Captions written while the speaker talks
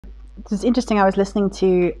it's interesting. I was listening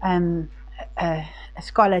to a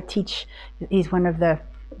scholar teach. He's one of the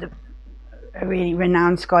really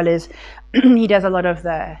renowned scholars. He does a lot of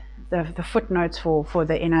the footnotes for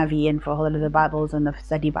the NIV and for a lot of the Bibles and the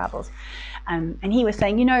study Bibles. And he was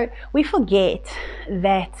saying, we forget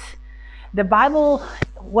that the Bible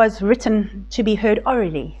was written to be heard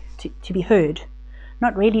orally, to be heard,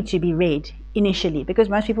 not really to be read initially, because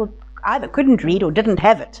most people either couldn't read or didn't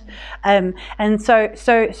have it. And so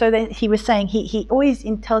that he was saying, he always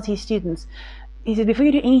tells his students, he said, before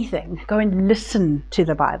you do anything, go and listen to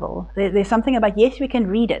the Bible. There's something about, yes, we can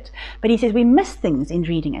read it, but he says we miss things in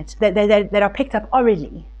reading it that are picked up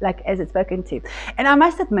orally, like as it's spoken to. And I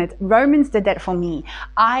must admit, Romans did that for me.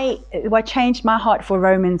 What changed my heart for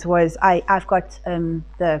Romans was I've got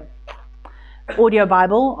the audio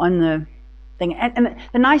Bible on the thing. And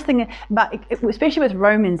the nice thing about, especially with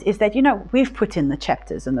Romans, is that, we've put in the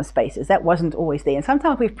chapters and the spaces. That wasn't always there. And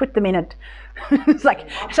sometimes we've put them in it. it's like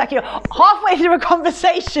you're halfway through a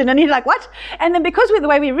conversation and you're like, what? And then because with the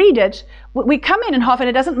way we read it, we come in half and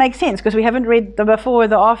it doesn't make sense because we haven't read the before or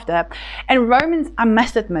the after. And Romans, I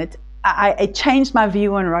must admit, I changed my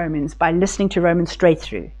view on Romans by listening to Romans straight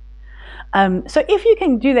through. So if you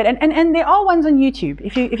can do that, and there are ones on YouTube.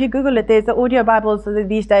 If you Google it, there's the audio Bibles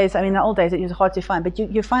these days. I mean, the old days it was hard to find, but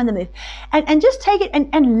you find them there, and just take it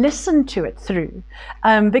and listen to it through,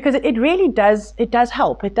 because it really does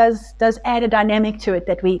help. It does add a dynamic to it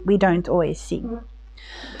that we don't always see.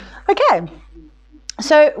 Okay,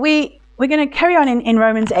 so we're going to carry on in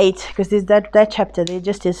Romans 8 because there's that chapter. There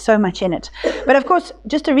just is so much in it. But of course,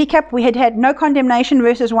 just to recap, we had no condemnation,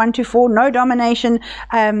 verses 1 to 4, no domination,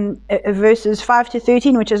 verses 5 to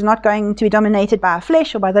 13, which is not going to be dominated by our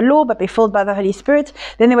flesh or by the law, but be filled by the Holy Spirit.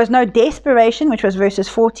 Then there was no desperation, which was verses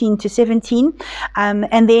 14 to 17.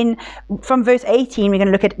 And then from verse 18, we're going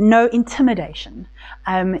to look at no intimidation.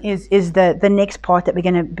 Is the next part that we're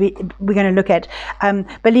going to look at.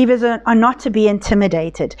 Believers are not to be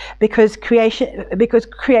intimidated because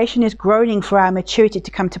creation is groaning for our maturity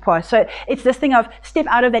to come to pass. So it's this thing of step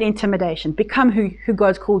out of that intimidation, become who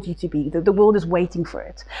God's called you to be. The world is waiting for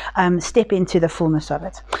it. Step into the fullness of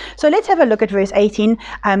it. So let's have a look at verse 18.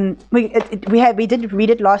 We did read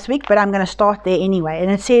it last week, but I'm going to start there anyway.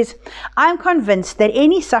 And it says, "I'm convinced that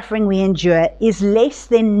any suffering we endure is less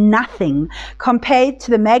than nothing compared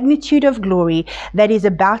to the magnitude of glory that is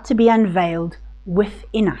about to be unveiled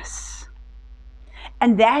within us."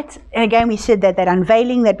 And that, again, we said that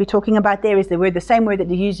unveiling that we're talking about there is the same word that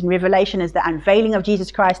you use in Revelation as the unveiling of Jesus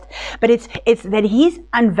Christ. But it's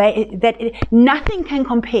that nothing can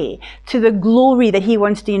compare to the glory that he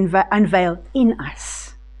wants to unveil in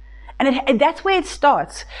us. And that's where it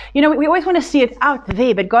starts. We always want to see it out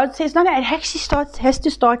there, but God says, no, it actually has to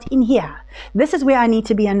start in here. This is where I need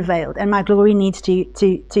to be unveiled, and my glory needs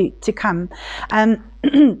to come.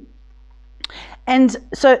 And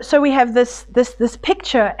so we have this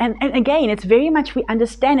picture, and again, it's very much, we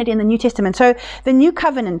understand it in the New Testament. So the New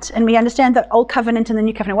Covenant, and we understand the Old Covenant and the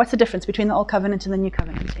New Covenant. What's the difference between the Old Covenant and the New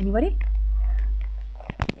Covenant? Anybody?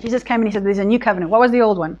 Jesus came and he said, there's a new covenant. What was the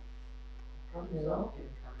old one?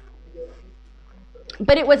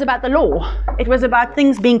 But it was about the law. It was about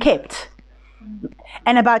things being kept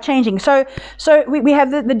and about changing. So we have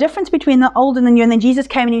the difference between the old and the new. And then Jesus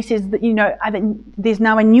came and he says that, there's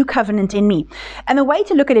now a new covenant in me. And the way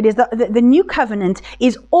to look at it is the new covenant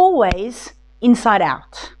is always inside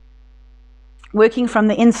out, working from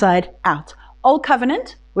the inside out. Old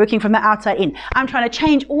covenant, working from the outside in. I'm trying to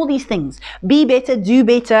change all these things. Be better, do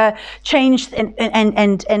better, change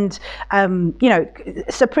and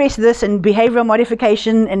suppress this and behavioral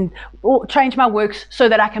modification and change my works so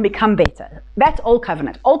that I can become better. That's old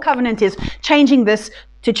covenant. Old covenant is changing this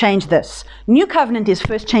to change this. New covenant is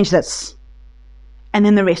first change this, and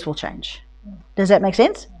then the rest will change. Does that make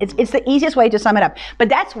sense? It's the easiest way to sum it up. But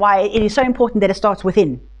that's why it is so important that it starts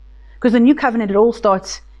within. Because the new covenant, it all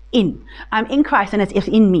starts in. I'm in Christ and it's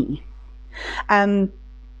in me. And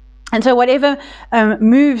so whatever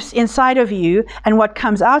moves inside of you and what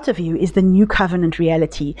comes out of you is the new covenant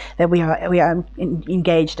reality that we are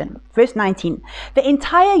engaged in. Verse 19. The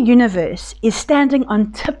entire universe is standing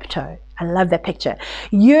on tiptoe. I love that picture.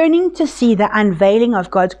 Yearning to see the unveiling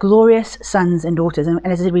of God's glorious sons and daughters. And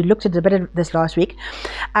as we looked at a bit of this last week,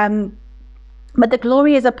 but the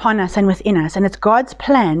glory is upon us and within us, and it's God's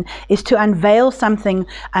plan is to unveil something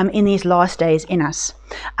in these last days in us,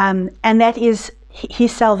 and that is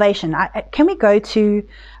his salvation. Can we go to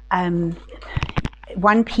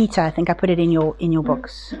 1 Peter? I think I put it in your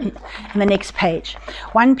books, in the next page.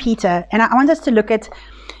 1 Peter, and I want us to look at.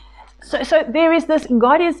 So there is this.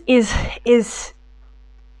 God is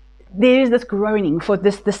there is this groaning for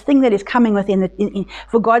this thing that is coming within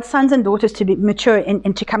for God's sons and daughters to be mature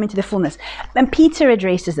and to come into the fullness. And Peter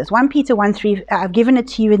addresses this. 1 Peter 1:3. I've given it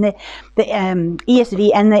to you in the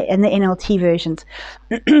ESV and the NLT versions.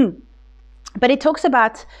 But it talks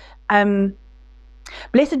about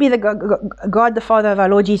blessed be the God, the Father of our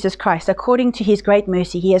Lord Jesus Christ. According to his great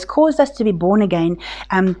mercy, he has caused us to be born again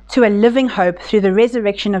to a living hope through the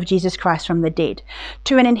resurrection of Jesus Christ from the dead,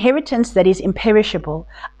 to an inheritance that is imperishable,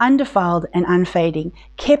 undefiled and unfading,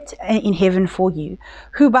 kept in heaven for you,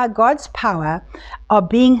 who by God's power are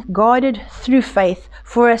being guarded through faith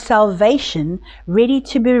for a salvation ready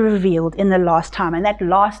to be revealed in the last time. And that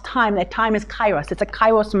last time, that time is kairos. It's a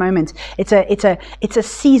kairos moment. It's a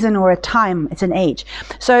season or a time. It's an age.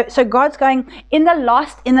 So God's going in the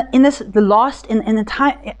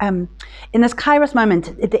kairos moment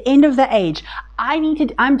at the end of the age.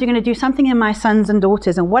 I'm going to do something in my sons and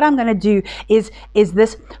daughters, and what I'm going to do is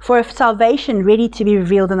this for a salvation ready to be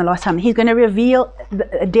revealed in the last time. He's going to reveal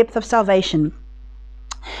the depth of salvation.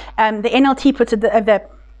 The NLT puts it, the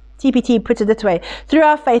TPT puts it this way: through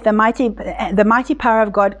our faith, the mighty power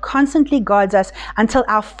of God constantly guards us until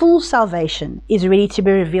our full salvation is ready to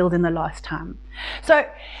be revealed in the last time. So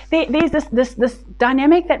there's this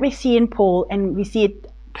dynamic that we see in Paul, and we see it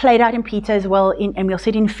played out in Peter as well, and we'll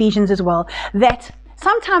see it in Ephesians as well, that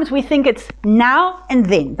sometimes we think it's now and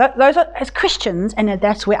then. Those are, as Christians, and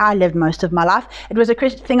that's where I lived most of my life, it was a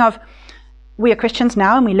thing of, we are Christians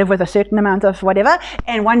now and we live with a certain amount of whatever,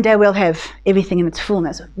 and one day we'll have everything in its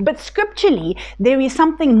fullness. But scripturally, there is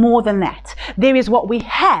something more than that. There is what we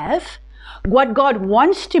have, what God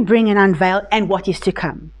wants to bring and unveil, and what is to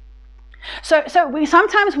come. So we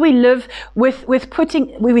sometimes live with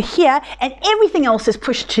putting, we were here and everything else is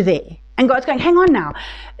pushed to there. And God's going, hang on now.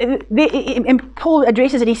 And Paul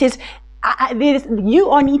addresses it. He says,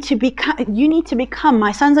 you need to become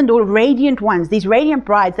my sons and daughters, radiant ones, these radiant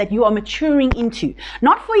brides that you are maturing into,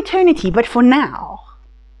 not for eternity, but for now.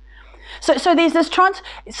 So there's this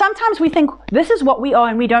sometimes we think this is what we are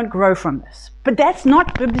and we don't grow from this. But that's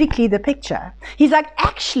not biblically the picture. He's like,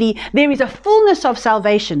 actually, there is a fullness of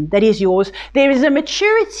salvation that is yours. There is a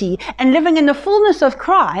maturity and living in the fullness of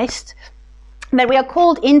Christ that we are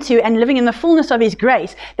called into, and living in the fullness of his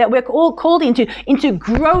grace that we're all called into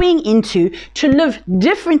growing into, to live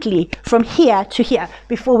differently from here to here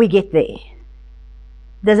before we get there.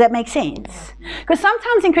 Does that make sense? Because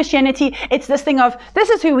sometimes in Christianity, it's this thing of,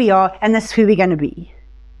 this is who we are and this is who we're going to be.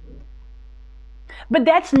 But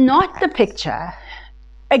that's not the picture.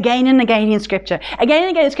 Again and again in Scripture. Again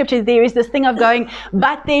and again in Scripture, there is this thing of going,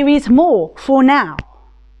 but there is more for now.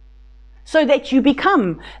 So that you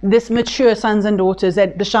become this mature sons and daughters,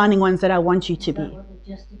 that the shining ones that I want you to be.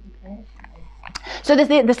 So there's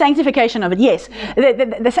the sanctification of it, yes.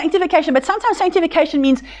 The sanctification, but sometimes sanctification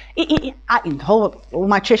means, in all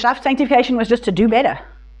my church life, sanctification was just to do better,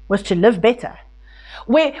 was to live better.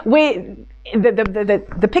 Where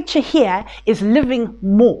the picture here is living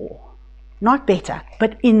more. Not better,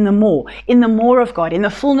 but in the more of God, in the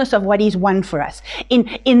fullness of what he's won for us,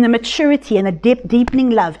 in the maturity and the deepening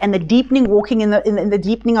love and the deepening walking in the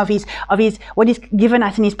deepening of his what he's given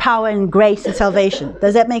us in his power and grace and salvation.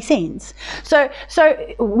 Does that make sense? So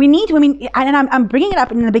we need, and I'm bringing it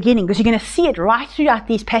up in the beginning because you're going to see it right throughout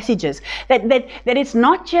these passages that it's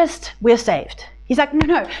not just we're saved. He's like,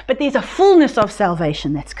 no, but there's a fullness of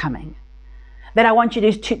salvation that's coming, that I want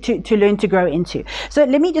you to learn to grow into. So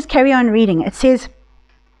let me just carry on reading. It says,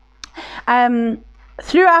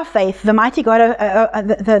 through our faith, the mighty God,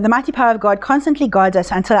 the mighty power of God constantly guards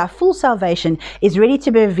us until our full salvation is ready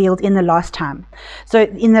to be revealed in the last time. So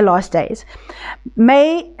in the last days.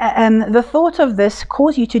 May the thought of this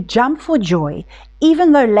cause you to jump for joy,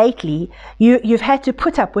 even though lately you've had to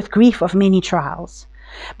put up with grief of many trials.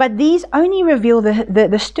 But these only reveal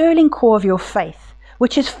the sterling core of your faith,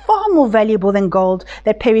 which is far more valuable than gold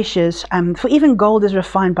that perishes, for even gold is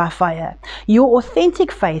refined by fire. Your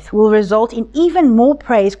authentic faith will result in even more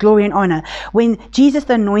praise, glory, and honor when Jesus,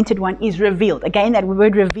 the Anointed One, is revealed. Again, that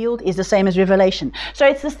word revealed is the same as revelation. So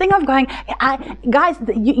it's this thing of going, guys,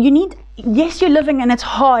 you need, yes, you're living and it's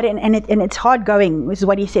hard and it's hard going, this is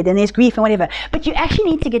what he said, and there's grief and whatever, but you actually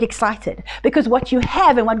need to get excited, because what you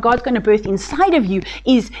have and what God's going to birth inside of you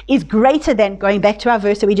is greater than, going back to our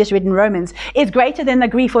verse that we just read in Romans, is greater than the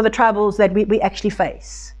grief or the troubles that we actually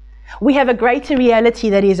face. We have a greater reality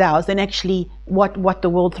that is ours than actually what the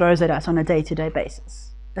world throws at us on a day-to-day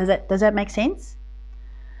basis. Does that make sense?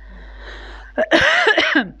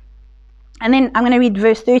 And then I'm going to read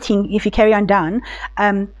verse 13, if you carry on down.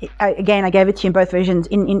 Again, I gave it to you in both versions.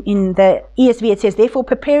 In the ESV, it says, therefore,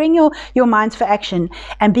 preparing your minds for action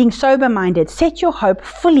and being sober-minded, set your hope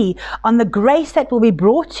fully on the grace that will be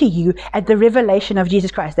brought to you at the revelation of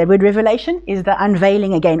Jesus Christ. That word revelation is the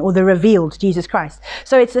unveiling again, or the revealed Jesus Christ.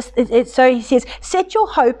 So so he says, set your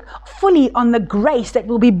hope fully on the grace that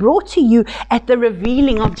will be brought to you at the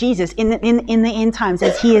revealing of Jesus in the end times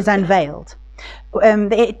as he is unveiled.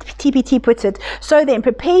 The TPT puts it, so then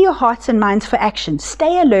prepare your hearts and minds for action,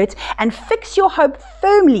 stay alert and fix your hope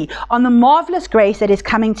firmly on the marvelous grace that is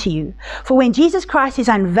coming to you. For when Jesus Christ is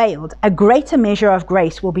unveiled, a greater measure of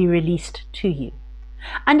grace will be released to you.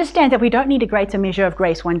 Understand that we don't need a greater measure of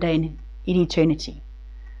grace one day in eternity.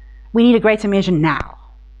 We need a greater measure now.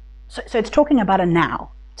 So it's talking about a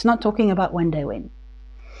now. It's not talking about one day when.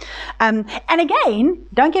 And again,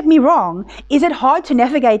 don't get me wrong, is it hard to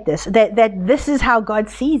navigate this, that this is how God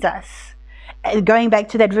sees us? Going back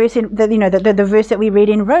to that verse, the verse that we read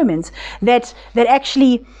in Romans, that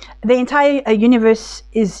actually the entire universe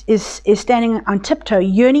is standing on tiptoe,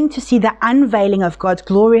 yearning to see the unveiling of God's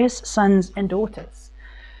glorious sons and daughters.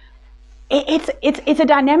 It's a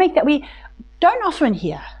dynamic that we don't often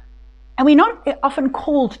hear, and we're not often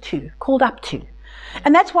called up to.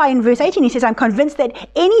 And that's why in verse 18 he says, I'm convinced that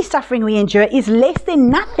any suffering we endure is less than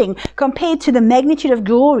nothing compared to the magnitude of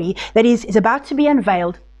glory that is about to be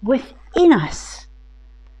unveiled within us.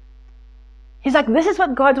 He's like, this is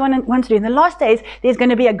what God wants to do. In the last days, there's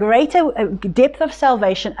going to be a greater depth of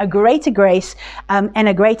salvation, a greater grace, and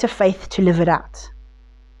a greater faith to live it out.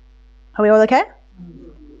 Are we all okay?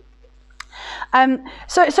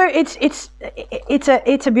 So it's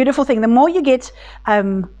a beautiful thing. The more you get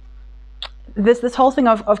this whole thing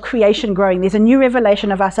of creation growing, there's a new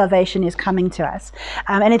revelation of our salvation is coming to us,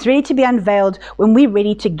 and it's ready to be unveiled when we're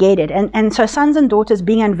ready to get it. And so sons and daughters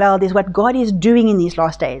being unveiled is what God is doing in these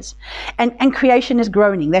last days, and creation is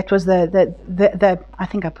groaning. That was the I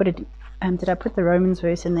think I put it. Did I put the Romans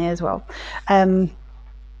verse in there as well?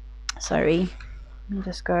 Sorry, let me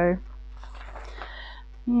just go.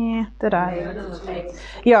 Yeah, did I?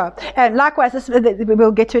 Yeah, and likewise,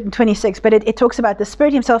 we'll get to it in 26, but it talks about the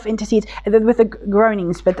Spirit himself intercedes with the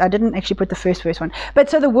groanings, but I didn't actually put the first one.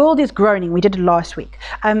 But so the world is groaning. We did it last week.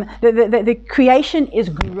 The creation is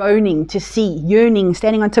groaning to see, yearning,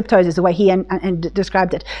 standing on tiptoes is the way he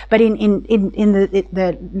described it. But in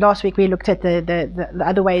the last week we looked at the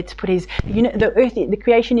other way to put his, the earth, the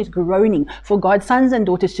creation is groaning for God's sons and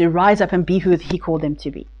daughters to rise up and be who he called them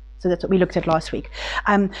to be. So that's what we looked at last week.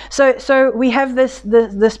 So we have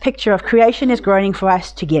this picture of creation is groaning for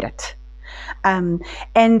us to get it. And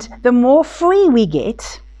the more free we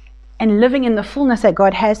get and living in the fullness that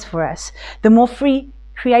God has for us, the more free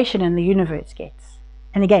creation and the universe gets.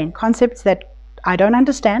 And again, concepts that I don't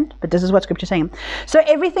understand, but this is what Scripture is saying. So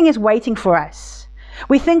everything is waiting for us.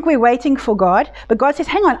 We think we're waiting for God, but God says,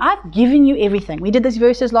 hang on, I've given you everything. We did these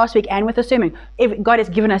verses last week and with the sermon. God has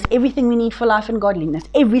given us everything we need for life and godliness.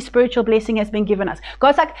 Every spiritual blessing has been given us.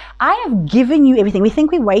 God's like, I have given you everything. We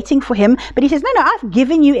think we're waiting for him, but he says, no, I've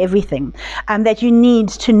given you everything that you need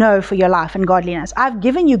to know for your life and godliness. I've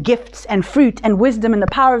given you gifts and fruit and wisdom and the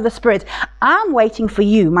power of the Spirit. I'm waiting for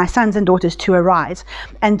you, my sons and daughters, to arise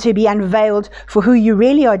and to be unveiled for who you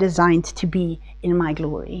really are designed to be in my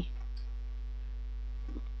glory.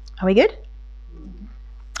 Are we good?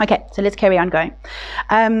 Okay, so let's carry on going.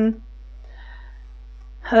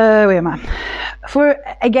 Where am I? For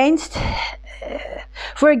against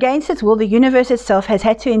its will, the universe itself has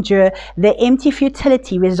had to endure the empty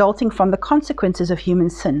futility resulting from the consequences of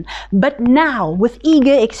human sin. But now, with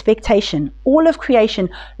eager expectation, all of creation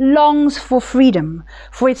longs for freedom,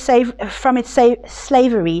 from its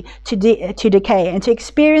slavery to decay, and to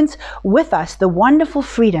experience with us the wonderful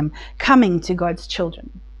freedom coming to God's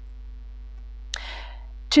children.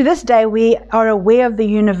 To this day, we are aware of the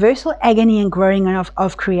universal agony and groaning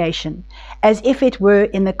of creation, as if it were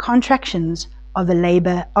in the contractions of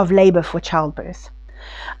labor for childbirth.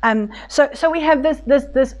 So we have this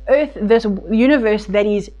earth, this universe that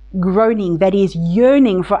is groaning, that is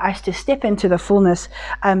yearning for us to step into the fullness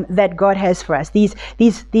that God has for us. These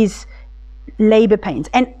labor pains,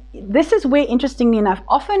 and this is where, interestingly enough,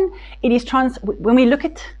 often it is when we look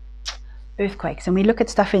at earthquakes and we look at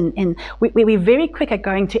stuff we're very quick at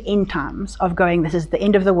going to end times, of going, this is the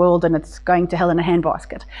end of the world and it's going to hell in a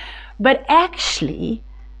handbasket. But actually,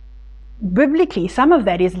 biblically, some of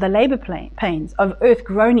that is the labor pains of earth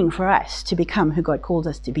groaning for us to become who God calls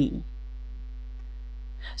us to be.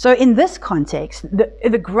 So in this context,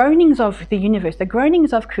 the groanings of the universe, the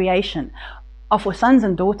groanings of creation, are for sons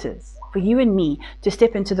and daughters for you and me to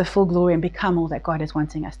step into the full glory and become all that God is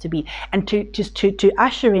wanting us to be, and to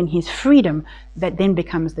usher in his freedom that then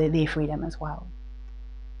becomes their freedom as well.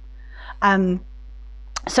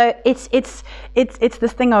 So it's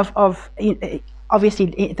this thing of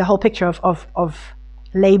obviously the whole picture of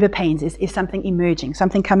labor pains is something emerging,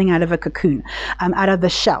 something coming out of a cocoon, out of the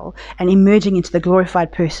shell, and emerging into the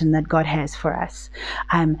glorified person that God has for us.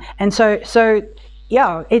 And so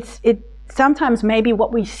yeah, it sometimes maybe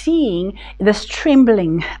what we're seeing, this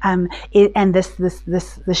trembling and this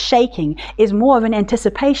shaking, is more of an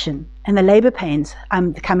anticipation and the labor pains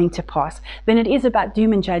coming to pass than it is about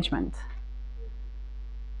doom and judgment.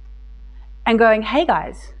 And going, hey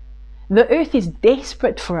guys, the earth is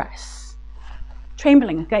desperate for us.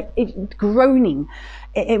 Trembling, okay, groaning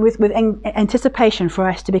with anticipation for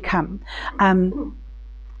us to become. And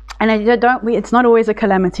it's not always a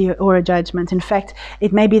calamity or a judgment. In fact,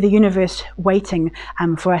 it may be the universe waiting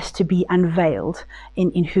for us to be unveiled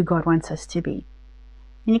in who God wants us to be.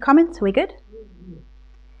 Any comments? Are we good?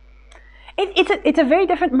 It's a very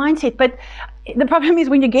different mindset, but the problem is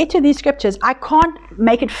when you get to these scriptures, I can't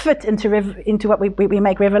make it fit into what we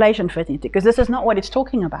make Revelation fit into, because this is not what it's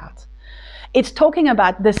talking about. It's talking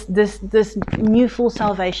about this new full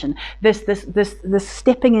salvation, this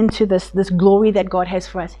stepping into this glory that God has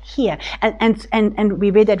for us here. And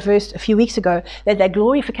we read that verse a few weeks ago, that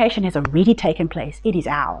glorification has already taken place. It is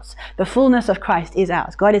ours. The fullness of Christ is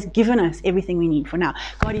ours. God has given us everything we need for now.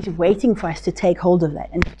 God is waiting for us to take hold of that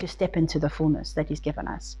and to step into the fullness that he's given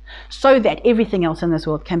us, so that everything else in this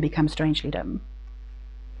world can become strangely dim.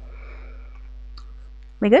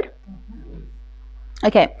 We good?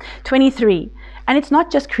 Okay, 23. And it's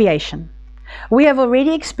not just creation. We have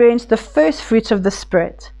already experienced the first fruits of the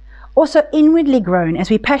Spirit, also inwardly grown as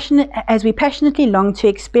we passionately long to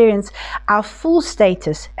experience our full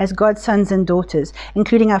status as God's sons and daughters,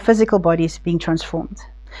 including our physical bodies being transformed.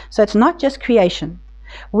 So it's not just creation.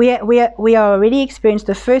 We are already experienced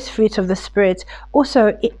the first fruits of the Spirit,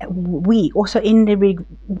 also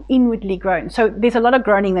inwardly grown. So there's a lot of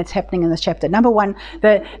groaning that's happening in this chapter. Number one,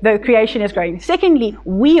 the creation is growing. Secondly,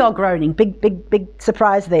 we are groaning. Big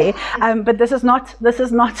surprise there. But this is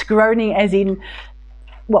not groaning as in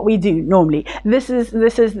what we do normally. This is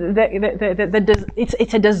it's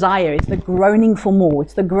a desire. It's the groaning for more.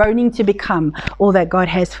 It's the groaning to become all that God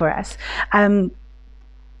has for us. And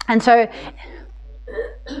so.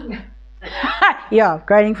 Yeah,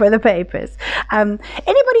 groaning for the papers.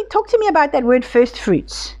 Anybody talk to me about that word first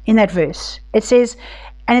fruits in that verse? It says,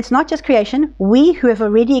 and it's not just creation, we who have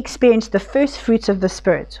already experienced the first fruits of the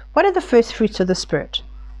Spirit. What are the first fruits of the Spirit?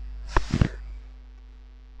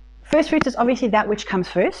 First fruits is obviously that which comes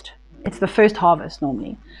first. It's the first harvest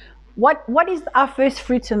normally. What is our first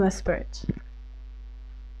fruits in the Spirit?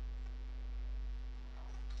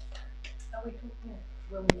 Are we talking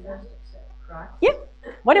when we first accept Christ? Yeah.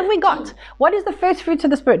 What have we got? What is the first fruits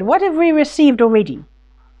of the Spirit? What have we received already?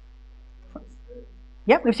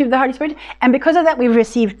 Yeah, we've received the Holy Spirit. And because of that, we've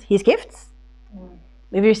received his gifts.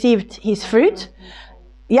 We've received his fruit.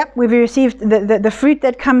 Yep, we've received the fruit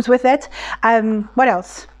that comes with it. What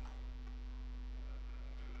else?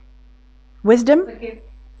 Wisdom.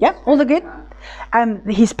 Yeah, all the good.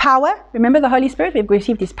 His power. Remember the Holy Spirit? We've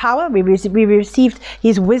received his power. We received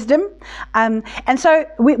his wisdom. And so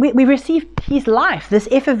we received his life, this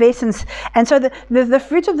effervescence. And so the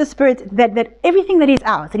fruit of the Spirit, that everything that is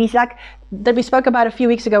ours, that he's like, that we spoke about a few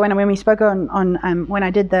weeks ago when we spoke on when I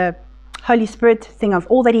did the Holy Spirit thing of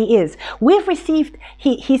all that he is. We've received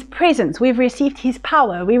his presence. We've received his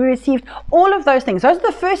power. We've received all of those things. Those are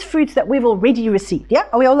the first fruits that we've already received. Yeah?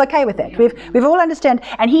 Are we all okay with that? We've all understand.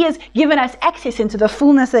 And he has given us access into the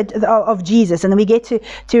fullness of Jesus. And then we get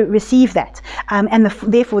to receive that. And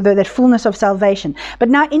therefore that fullness of salvation. But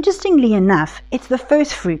now, interestingly enough, it's the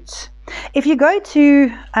first fruits. If you go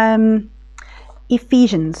to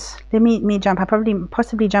Ephesians. Let me jump. I'm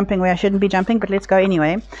possibly jumping where I shouldn't be jumping, but let's go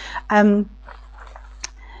anyway.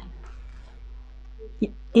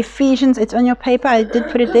 Ephesians, it's on your paper. I did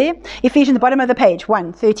put it there. Ephesians, the bottom of the page,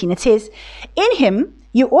 1:13. It says, "In him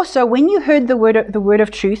you also, when you heard the word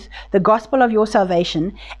of truth, the gospel of your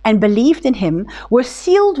salvation, and believed in him, were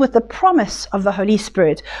sealed with the promise of the Holy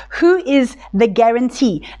Spirit, who is the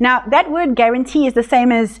guarantee." Now, that word guarantee is the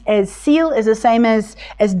same as seal, is the same as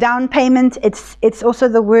down payment. It's also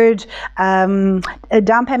the word a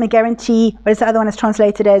down payment guarantee. What is the other one is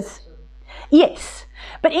translated as? Yes.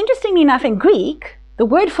 But interestingly enough, in Greek, the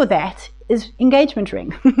word for that is engagement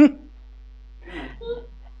ring.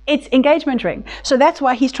 It's engagement ring. So that's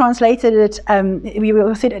why he's translated it. We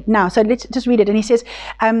will see it now. So let's just read it. And he says,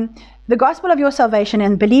 the gospel of your salvation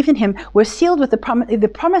and believed in him were sealed with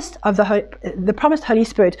the promised Holy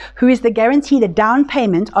Spirit, who is the guarantee, the down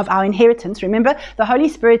payment of our inheritance. Remember, the Holy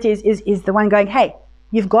Spirit is the one going, hey,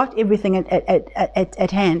 you've got everything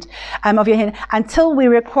at hand, of your hand, until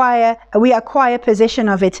we acquire possession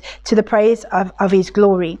of it to the praise of his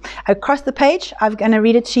glory. Across the page, I'm going to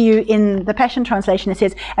read it to you in the Passion Translation. It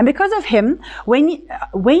says, and because of him, when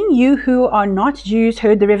you who are not Jews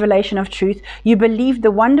heard the revelation of truth, you believed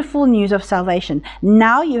the wonderful news of salvation.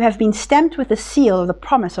 Now you have been stamped with the seal of the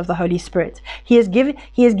promise of the Holy Spirit. He is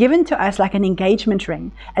given to us like an engagement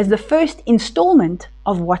ring, as the first installment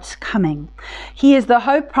of what's coming. He is the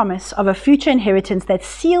hope promise of a future inheritance that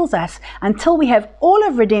seals us until we have all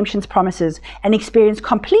of redemption's promises and experience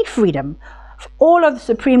complete freedom, all of the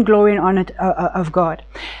supreme glory and honor of God.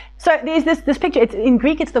 So there's this picture. In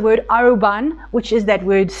Greek, it's the word aruban, which is that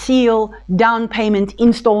word seal, down payment,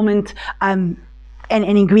 installment. And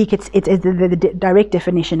in Greek, it's the direct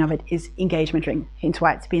definition of it is engagement ring, hence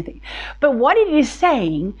why it's been a thing. But what it is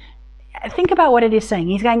saying, think about what it is saying.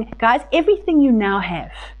 He's going, guys, everything you now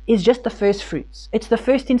have is just the first fruits. It's the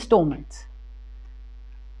first installment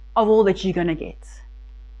of all that you're going to get.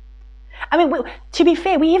 I mean, to be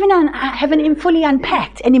fair, we even haven't fully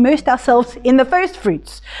unpacked and immersed ourselves in the first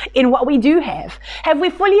fruits, in what we do have. Have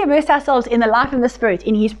we fully immersed ourselves in the life of the Spirit,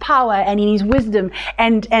 in his power and in his wisdom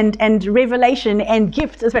and revelation and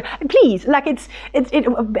gifts? Please, like it's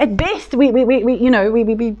at best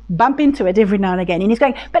we bump into it every now and again. And he's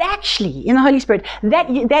going, but actually, in the Holy Spirit, that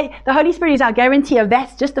the Holy Spirit is our guarantee of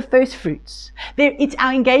that's just the first fruits. It's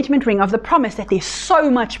our engagement ring of the promise that there's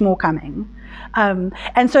so much more coming.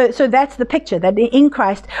 And so that's the picture, that in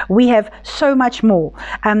Christ we have so much more,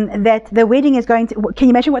 that the wedding is going to, can you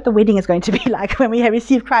imagine what the wedding is going to be like when we have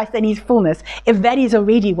received Christ and his fullness, if that is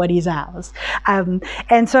already what is ours.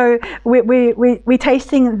 And so we're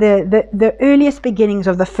tasting the earliest beginnings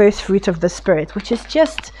of the first fruit of the Spirit, which is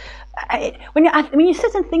just, when you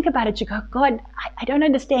sit and think about it, you go, God, I don't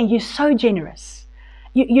understand, you're so generous.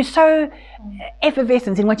 You're so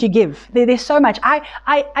effervescent in what you give. There's so much.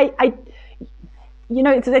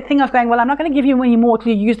 It's that thing of going, well, I'm not going to give you any more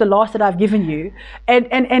till you use the last that I've given you. And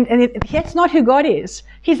that's not who God is.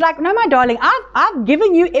 He's like, no, my darling, I've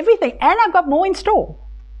given you everything and I've got more in store.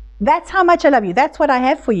 That's how much I love you. That's what I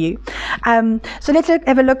have for you. So let's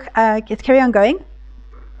have a look. Let's carry on going.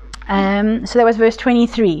 So that was verse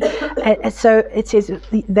 23. So it says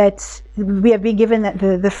that we have been given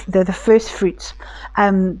the first fruits.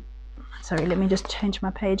 Sorry, let me just change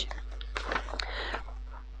my page.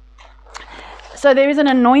 So there is an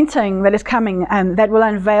anointing that is coming that will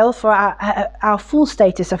unveil for our full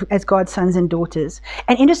status as God's sons and daughters.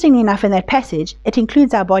 And interestingly enough, in that passage, it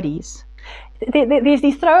includes our bodies. There's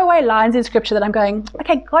these throwaway lines in Scripture that I'm going,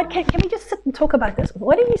 okay, God, can we just sit and talk about this?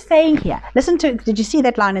 What are you saying here? Listen to, did you see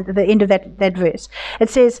that line at the end of that verse?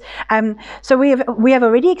 It says, so we have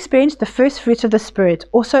already experienced the first fruits of the Spirit,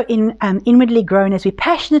 also inwardly grown as we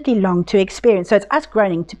passionately long to experience. So it's us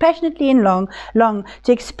groaning to passionately and long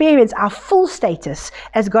to experience our full status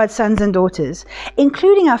as God's sons and daughters,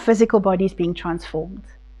 including our physical bodies being transformed.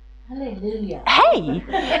 Hallelujah. Hey,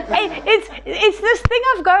 it's this thing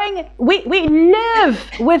of going, we live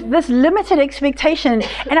with this limited expectation,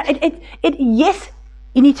 and yes,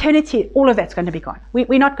 in eternity, all of that's going to be gone.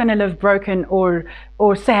 We're not going to live broken or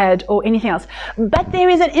sad or anything else. But there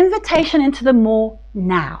is an invitation into the more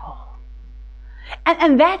now.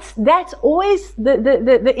 And that's always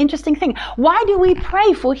the interesting thing. Why do we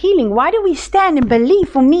pray for healing? Why do we stand and believe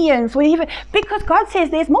for me and for even? Because God says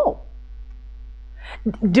there's more.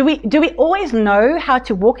 Do we always know how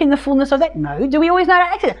to walk in the fullness of that? No. Do we always know how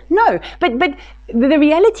to access it? No. But the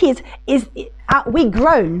reality is we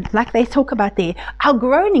groan, like they talk about there. Our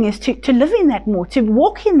groaning is to live in that more, to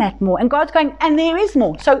walk in that more. And God's going, and there is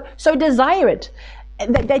more. So desire it.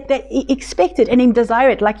 That expect it and then desire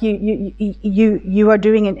it, like you are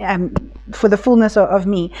doing it for the fullness of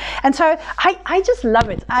me. And so I just love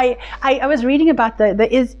it. I was reading about the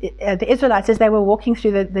Israelites as they were walking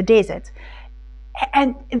through the desert.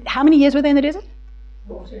 And how many years were they in the desert?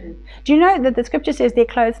 14. Do you know that the Scripture says their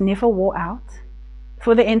clothes never wore out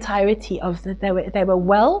for the entirety of they were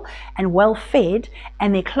well and well fed,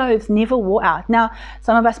 and their clothes never wore out. Now,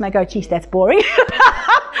 some of us may go, geez, that's boring.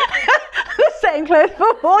 The same clothes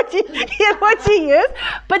for 40 years.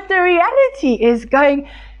 But the reality is going,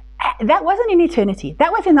 that wasn't in eternity.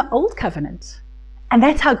 That was in the old covenant. And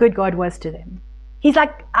that's how good God was to them. He's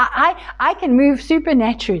like, I can move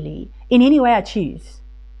supernaturally in any way I choose.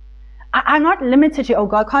 I'm not limited to, oh,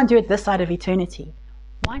 God can't do it this side of eternity.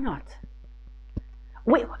 Why not?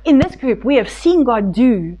 In this group, we have seen God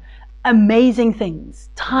do amazing things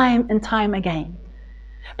time and time again.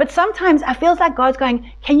 But sometimes I feel like God's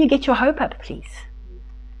going, can you get your hope up, please?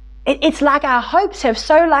 It's like our hopes have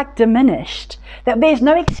so diminished that there's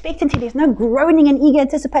no expectancy, there's no groaning and eager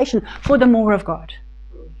anticipation for the more of God.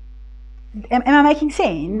 Am I making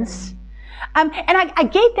sense? And I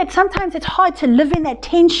get that sometimes it's hard to live in that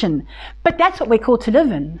tension, but that's what we're called to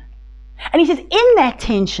live in. And he says, in that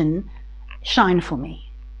tension, shine for me.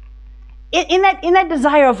 In that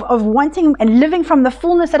desire of wanting and living from the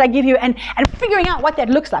fullness that I give you and figuring out what that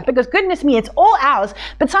looks like. Because goodness me, it's all ours.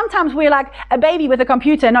 But sometimes we're like a baby with a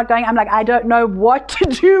computer not going, I don't know what to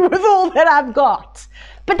do with all that I've got.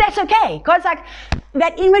 But that's okay. God's like,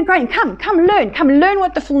 that inward growing, come learn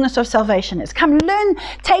what the fullness of salvation is. Come learn,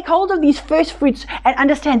 take hold of these first fruits and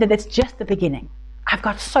understand that it's just the beginning. I've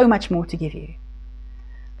got so much more to give you.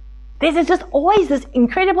 There's just always this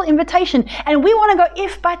incredible invitation, and we want to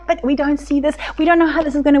go but we don't see this. We don't know how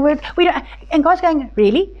this is going to work. And God's going,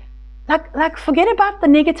 really? Like forget about the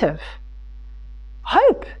negative.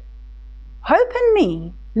 Hope in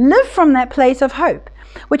me. Live from that place of hope,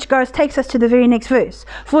 which takes us to the very next verse.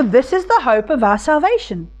 For this is the hope of our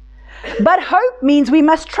salvation. But hope means we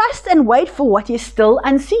must trust and wait for what is still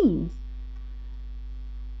unseen.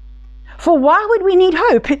 For why would we need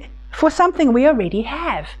hope for something we already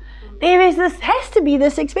have? Has to be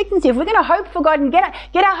this expectancy. If we're going to hope for God and get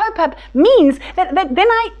our hope up, means that then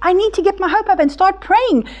I need to get my hope up and start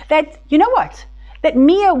praying that, you know what? That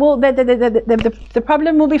the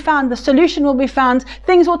problem will be found, the solution will be found,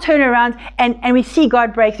 things will turn around, and we see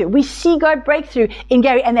God break through. We see God break through in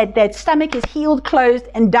Gary, and that stomach is healed, closed,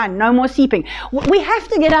 and done. No more seeping. We have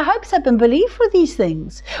to get our hopes up and believe for these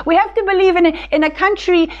things. We have to believe in a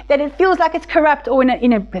country that it feels like it's corrupt, or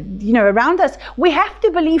around us. We have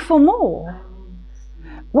to believe for more.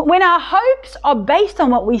 When our hopes are based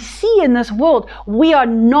on what we see in this world, we are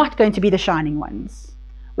not going to be the shining ones.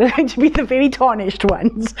 We're going to be the very tarnished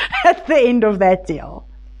ones at the end of that deal.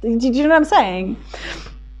 Do you know what I'm saying?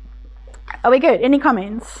 Are we good? Any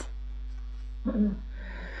comments?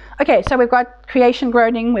 Okay, so we've got creation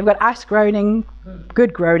groaning, we've got us groaning,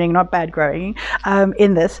 good groaning, not bad groaning,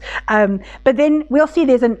 in this. But then we'll see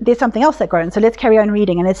there's something else that groans. So let's carry on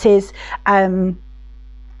reading. And it says,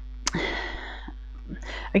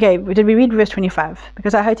 okay, did we read verse 25?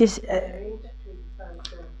 Because our hope is...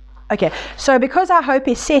 Okay, so because our hope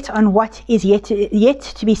is set on what is yet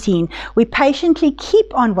to be seen, we patiently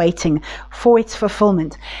keep on waiting for its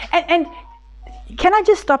fulfillment. And can I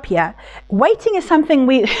just stop here? Waiting is something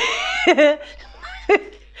we... It's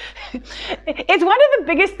one of the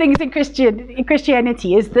biggest things in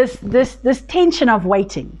Christianity is this tension of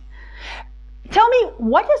waiting. Tell me,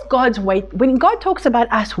 what does God's wait... When God talks about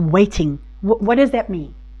us waiting, what does that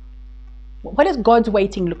mean? What does God's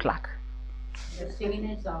waiting look like? Resting in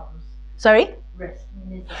his arms. Sorry?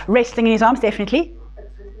 Resting in his arms, definitely.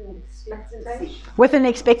 With an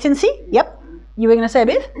expectancy? Yep. You were going to say a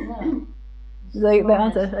bit? No. The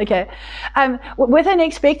answer, okay. With an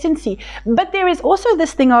expectancy. But there is also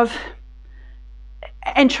this thing of,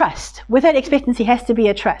 and trust. With that expectancy has to be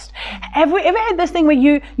a trust. Have we ever had this thing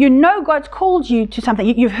where you know God's called you to something?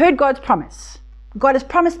 You've heard God's promise. God has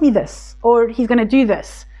promised me this, or he's going to do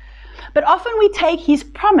this. But often we take his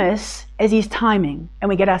promise as his timing, and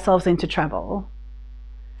we get ourselves into trouble.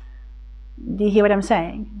 Do you hear what I'm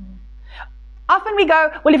saying? Often we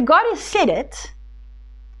go, well, if God has said it,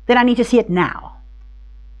 then I need to see it now.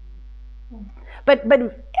 But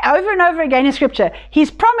over and over again in Scripture,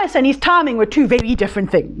 his promise and his timing were two very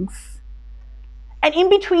different things. And in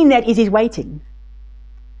between that is his waiting.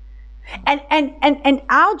 And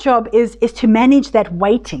our job is to manage that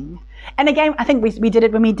waiting. And again, I think we did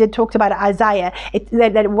it when we talked about Isaiah,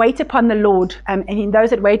 that wait upon the Lord, and in those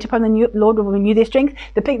that wait upon the Lord will renew their strength.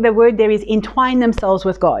 The word there is entwine themselves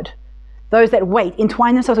with God. Those that wait,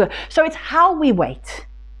 entwine themselves with God. So it's how we wait.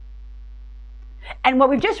 And what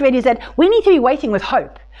we've just read is that we need to be waiting with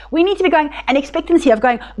hope. We need to be going an expectancy of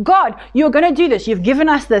going, God, you're going to do this. You've given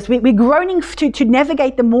us this. We're groaning to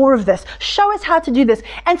navigate the more of this. Show us how to do this.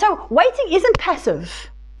 And so waiting isn't passive.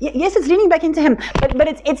 Yes, it's leaning back into him, but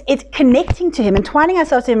it's connecting to him and twining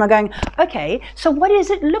ourselves to him and going, okay, so what does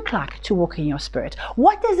it look like to walk in your spirit?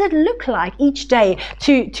 What does it look like each day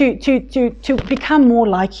to become more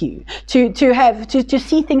like you, to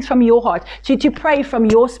see things from your heart, to pray from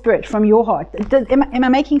your spirit, from your heart? Am I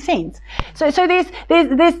making sense? So there's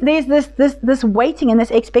this waiting and this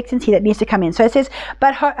expectancy that needs to come in. So it says,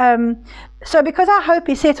 so because our hope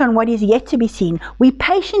is set on what is yet to be seen, we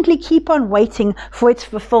patiently keep on waiting for its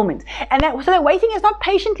fulfillment. And so that waiting is not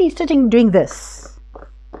patiently sitting doing this.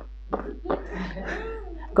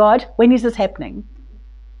 God, when is this happening?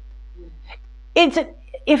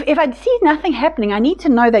 If I see nothing happening, I need to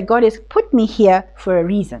know that God has put me here for a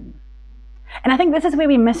reason. And I think this is where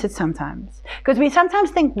we miss it sometimes. Because we sometimes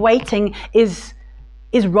think waiting is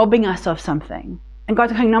robbing us of something. And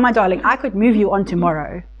God's going, no, my darling, I could move you on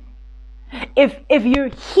tomorrow. If you're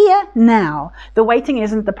here now, the waiting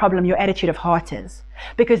isn't the problem, your attitude of heart is.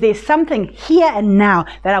 Because there's something here and now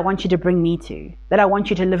that I want you to bring me to, that I want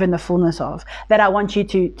you to live in the fullness of, that I want you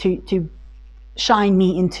to shine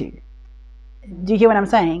me into. Do you hear what I'm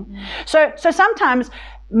saying? So sometimes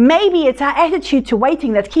maybe it's our attitude to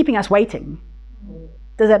waiting that's keeping us waiting.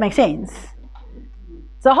 Does that make sense?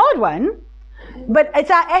 It's a hard one, but it's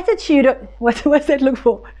our attitude. What's that look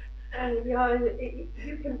for?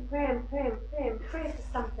 You can pray and pray and pray and pray for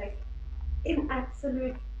something in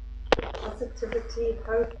absolute positivity,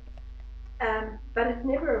 hope, but it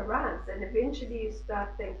never arrives, and eventually you start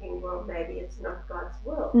thinking, well, maybe it's not God's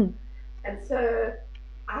will. And so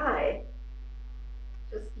I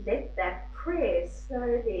just let that prayer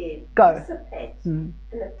slowly dissipate, and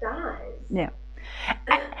it dies. Yeah.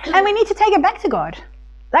 And we need to take it back to God.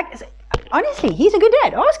 Like, honestly, He's a good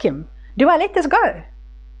dad. Ask Him, do I let this go?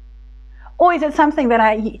 Or is it something that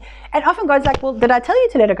and often God's like, well, did I tell you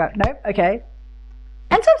to let it go? No? Okay.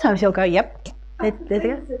 And sometimes He'll go, yep. The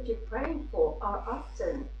things that you're praying for are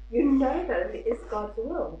often, you know that it is God's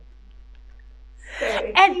will. So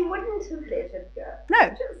and He wouldn't have let it go.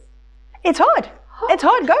 No. It's hard. It's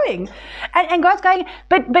hard going. And God's going,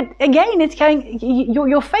 but again, it's going,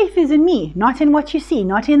 your faith is in me, not in what you see,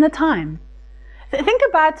 not in the time. Think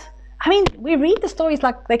about, I mean, we read the stories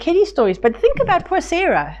like the kiddie stories, but think about poor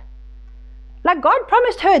Sarah. Like, God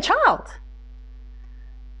promised her a child.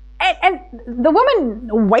 And the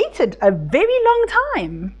woman waited a very long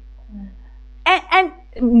time. And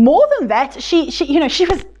more than that, she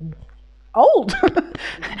was old.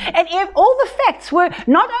 And if all the facts were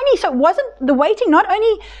not only, so it wasn't, the waiting not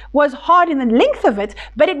only was hard in the length of it,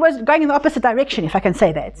 but it was going in the opposite direction, if I can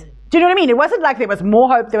say that. Do you know what I mean? It wasn't like there was more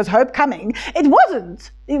hope, there was hope coming. It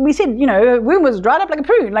wasn't. We said, her womb was dried up like a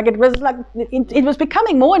prune. Like, it was like, it was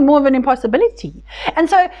becoming more and more of an impossibility. And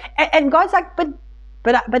so, and God's like, but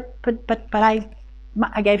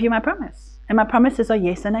I gave you my promise. And my promises are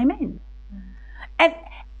yes and amen.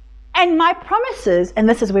 And my promises, and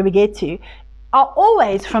this is where we get to, are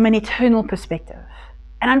always from an eternal perspective.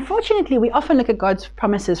 And unfortunately, we often look at God's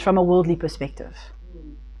promises from a worldly perspective.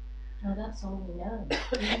 No, that's all we know.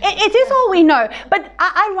 It is all we know. But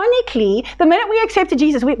ironically, the minute we accepted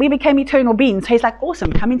Jesus, we became eternal beings. So He's like,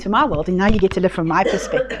 awesome, come into my world, and now you get to live from my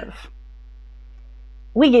perspective.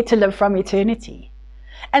 We get to live from eternity.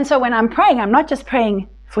 And so when I'm praying, I'm not just praying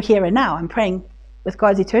for here and now. I'm praying with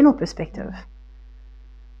God's eternal perspective.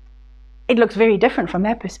 It looks very different from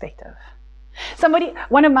that perspective.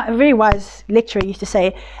 One of my very wise lecturer used to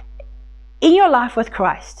say, in your life with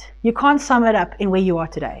Christ, you can't sum it up in where you are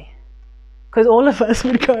today. Because all of us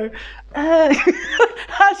would go,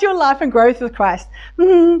 how's your life and growth with Christ?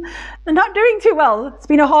 Not doing too well. It's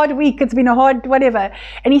been a hard week. It's been a hard whatever.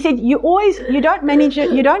 And he said, you don't manage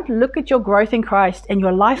it. You don't look at your growth in Christ and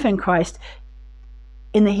your life in Christ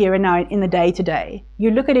in the here and now, in the day to day.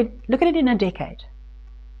 You look at it in a decade.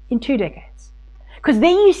 In 2 decades. Because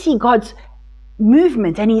then you see God's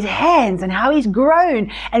movement and His hands and how He's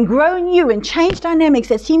grown you and changed dynamics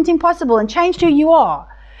that seemed impossible and changed who you are.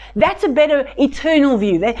 That's a better eternal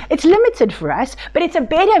view. It's limited for us, but it's a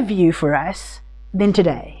better view for us than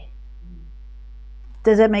today.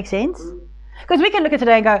 Does that make sense? Because we can look at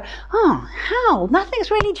today and go, oh, how?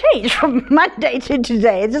 Nothing's really changed from Monday to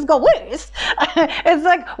today. It's just got worse. It's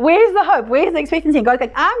like, where's the hope? Where's the expectancy? And God's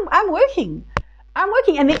like, I'm working. I'm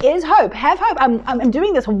working, and there is hope. Have hope. I'm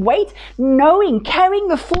doing this. Wait, knowing, carrying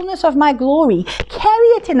the fullness of my glory. Carry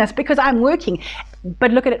it in us because I'm working.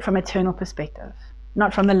 But look at it from eternal perspective,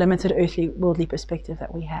 not from the limited earthly, worldly perspective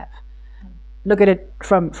that we have. Look at it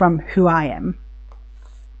from who I am.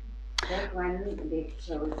 That one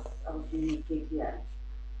lecture was of the video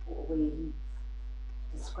where he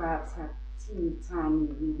describes how teeny tiny,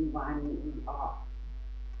 really whiny we are.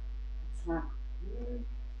 It's like,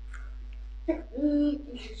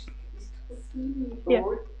 yeah.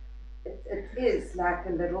 It is like a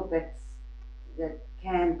little bit that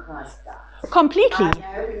can cast down. Completely. I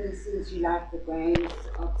know when he says you like the grains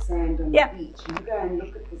of sand on the beach, you go and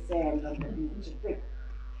look at the sand on the beach and think,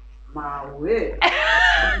 my word.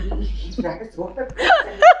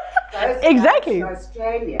 Exactly. To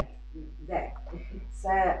Australia.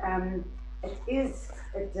 So it is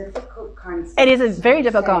a difficult concept. It is a very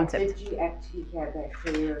difficult concept. Did you actually hear that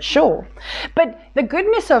prayer? Sure. But the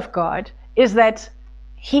goodness of God is that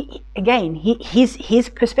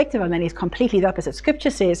his perspective on that is completely the opposite.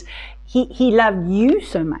 Scripture says he loved you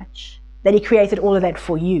so much that he created all of that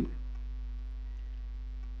for you.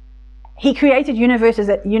 He created universes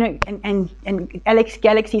that, and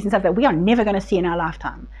galaxies and stuff that we are never going to see in our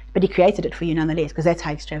lifetime. But he created it for you nonetheless, because that's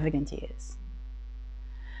how extravagant he is.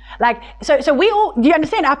 Like, so we all, do you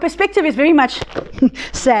understand? Our perspective is very much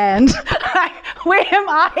sand. Like, where am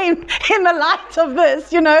I in the light of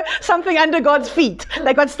this? Something under God's feet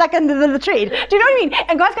that got stuck under the tree. Do you know what I mean?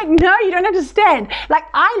 And God's going, no, you don't understand. Like,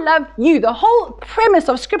 I love you. The whole premise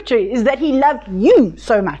of Scripture is that he loved you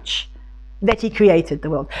so much that he created the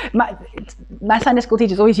world. My Sunday school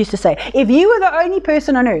teachers always used to say, if you were the only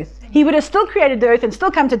person on earth, he would have still created the earth and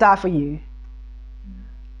still come to die for you.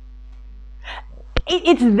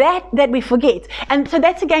 It's that we forget. And so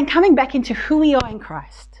that's again coming back into who we are in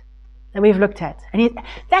Christ that we've looked at. And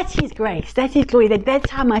that's his grace, that's his glory, that's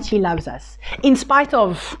how much he loves us, in spite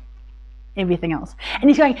of everything else. And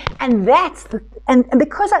he's going, and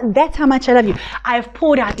because that's how much I love you, I have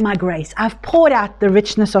poured out my grace. I've poured out the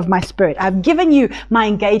richness of my spirit. I've given you my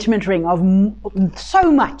engagement ring of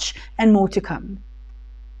so much and more to come.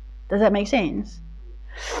 Does that make sense?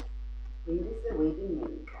 When does the wedding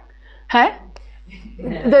ring come? Huh?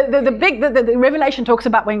 The Revelation talks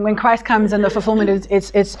about when Christ comes, and the fulfillment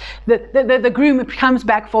is the groom comes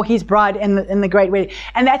back for his bride in the great wedding.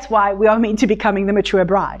 And that's why we are meant to becoming the mature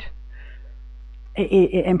bride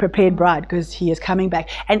and prepared bride, because he is coming back.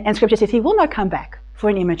 And Scripture says he will not come back for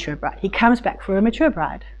an immature bride. He comes back for a mature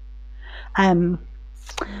bride.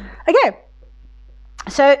 Okay.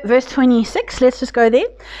 So verse 26, let's just go there.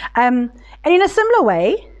 And in a similar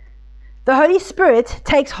way, the Holy Spirit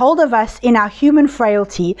takes hold of us in our human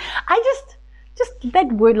frailty. Just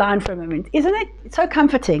that word line for a moment. Isn't it so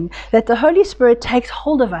comforting that the Holy Spirit takes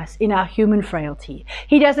hold of us in our human frailty?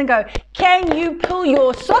 He doesn't go, can you pull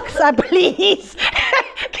your socks up, please?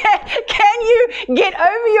 can you get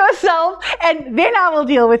over yourself and then I will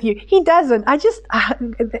deal with you? He doesn't.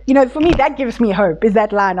 For me, that gives me hope, is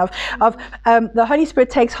that line of the Holy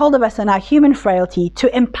Spirit takes hold of us in our human frailty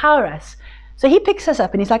to empower us. So he picks us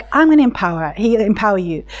up and he's like, I'm going to empower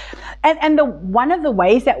you. And one of the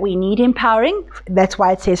ways that we need empowering, that's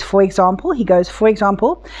why it says, for example, he goes, for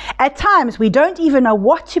example, at times we don't even know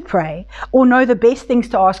what to pray or know the best things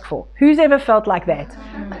to ask for. Who's ever felt like that?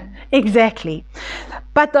 Exactly.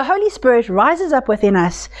 But the Holy Spirit rises up within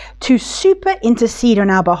us to super intercede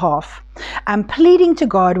on our behalf, pleading to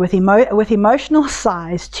God with emotional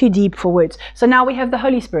sighs too deep for words. So now we have the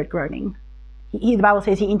Holy Spirit groaning. The Bible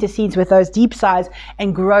says he intercedes with those deep sighs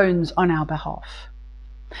and groans on our behalf.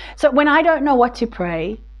 So when I don't know what to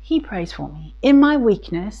pray, he prays for me. In my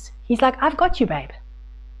weakness, he's like, I've got you, babe.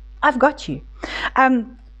 I've got you.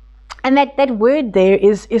 And that word there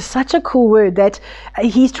is such a cool word that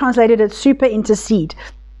he's translated it super intercede.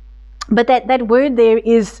 But that word there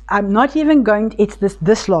is, it's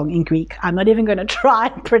this long in Greek. I'm not even going to try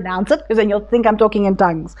and pronounce it, because then you'll think I'm talking in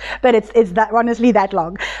tongues. But it's that, honestly, that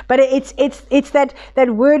long. But it's that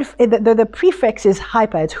word, the prefix is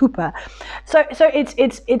hyper, it's hooper. So it's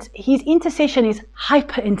his intercession is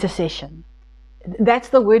hyper intercession. That's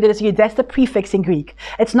the word that is used. That's the prefix in Greek.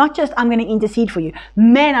 It's not just I'm going to intercede for you.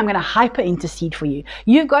 Man, I'm going to hyper intercede for you.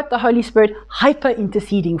 You've got the Holy Spirit hyper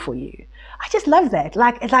interceding for you. I just love that.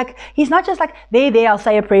 It's like he's not just like, there, I'll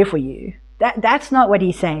say a prayer for you. That's not what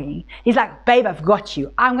he's saying. He's like, babe, I've got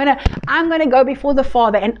you. I'm gonna go before the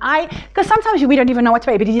Father, and because sometimes we don't even know what to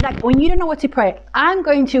pray, but he's like, when you don't know what to pray, I'm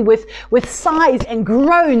going to with sighs and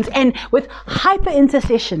groans and with hyper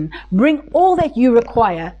intercession bring all that you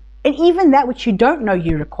require, and even that which you don't know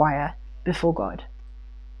you require, before God.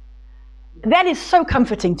 That is so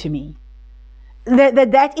comforting to me.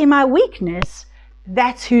 That in my weakness,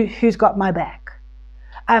 that's who's got my back.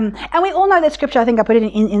 And we all know that Scripture. I think I put it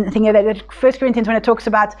in the thing that 1 Corinthians, when it talks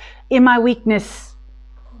about in my weakness,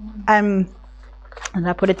 and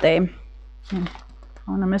I put it there. I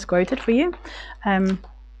want to misquote it for you. Yes,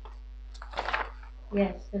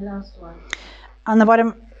 the last one. On the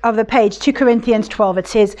bottom of the page, 2 Corinthians 12, it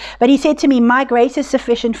says, but he said to me, my grace is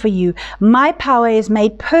sufficient for you. My power is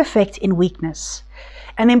made perfect in weakness.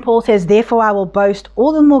 And then Paul says, therefore I will boast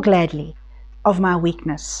all the more gladly of my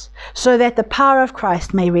weakness, so that the power of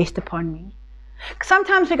Christ may rest upon me.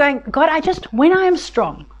 Sometimes we're going, God, when I am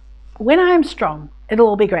strong, it'll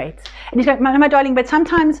all be great. And he's going, my darling, but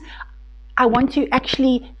sometimes I want to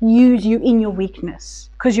actually use you in your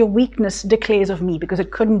weakness, because your weakness declares of me, because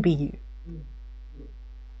it couldn't be you.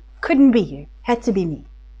 Couldn't be you. Had to be me.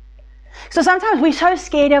 So sometimes we're so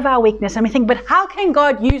scared of our weakness and we think, but how can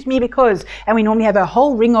God use me because? And we normally have a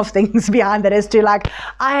whole ring of things behind that as to like,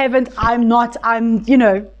 I'm not,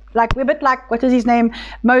 like we're a bit like, what is his name?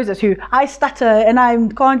 Moses, who I stutter and I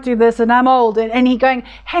can't do this and I'm old. And he going,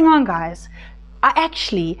 hang on guys.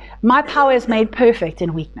 My power is made perfect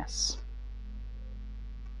in weakness.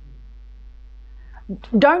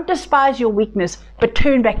 Don't despise your weakness, but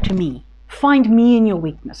turn back to me. Find me in your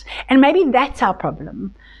weakness. And maybe that's our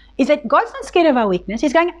problem. Is that God's not scared of our weakness.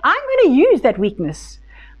 He's going, I'm going to use that weakness.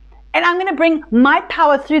 And I'm going to bring my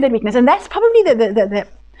power through that weakness. And that's probably the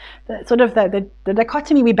sort of the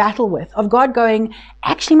dichotomy we battle with, of God going,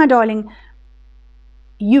 actually, my darling,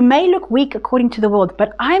 you may look weak according to the world,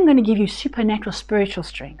 but I'm going to give you supernatural spiritual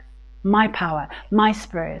strength, my power, my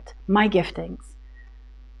spirit, my giftings.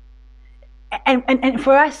 And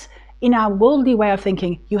for us, in our worldly way of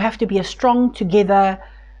thinking, you have to be a strong, together,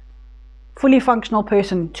 fully functional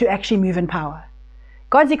person to actually move in power.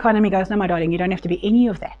 God's economy goes, no, my darling, you don't have to be any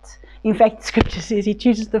of that. In fact, Scripture says he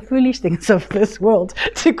chooses the foolish things of this world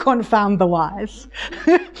to confound the wise.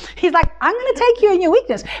 He's like, I'm going to take you in your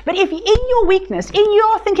weakness. But if in your weakness, in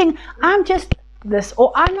your thinking, I'm just this,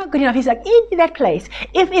 or I'm not good enough, he's like, in that place,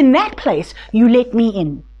 if in that place you let me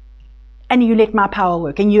in, and you let my power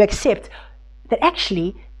work, and you accept that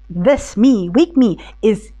actually this me, weak me,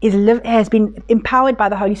 has been empowered by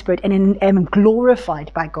the Holy Spirit and am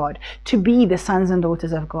glorified by God to be the sons and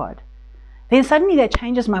daughters of God, then suddenly that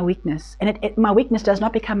changes my weakness. And my weakness does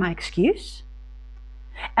not become my excuse.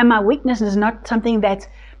 And my weakness is not something that,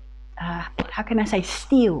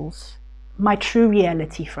 steals my true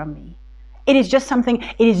reality from me. It is just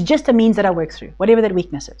a means that I work through, whatever that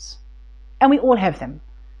weakness is. And we all have them.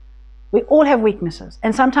 We all have weaknesses.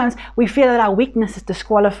 And sometimes we feel that our weakness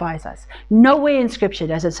disqualifies us. Nowhere in Scripture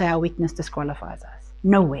does it say our weakness disqualifies us.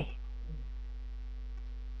 Nowhere.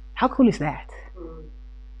 How cool is that?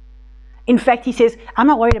 In fact, he says, I'm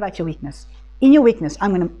not worried about your weakness. In your weakness,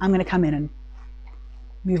 I'm going to come in and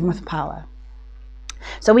move with power.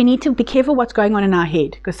 So we need to be careful what's going on in our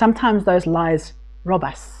head, because sometimes those lies rob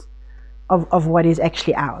us of what is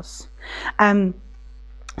actually ours.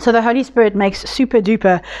 So the Holy Spirit makes super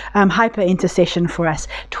duper hyper intercession for us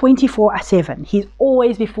 24/7. He's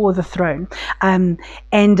always before the throne.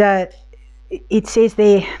 It says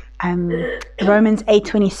there, Romans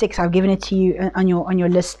 8:26, I've given it to you on your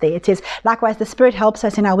list there. It says, likewise, the Spirit helps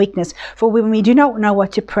us in our weakness, for when we do not know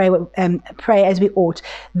what to pray as we ought,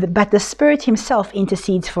 but the Spirit himself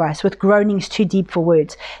intercedes for us with groanings too deep for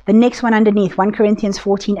words. The next one underneath, 1 Corinthians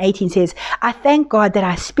 14:18 says, I thank God that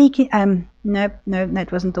I speak... No,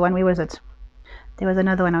 that wasn't the one. Where was it? There was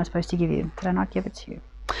another one I was supposed to give you. Did I not give it to you?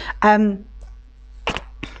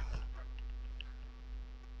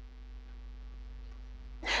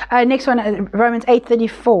 Next one, Romans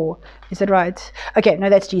 8:34. Is it right? Okay, no,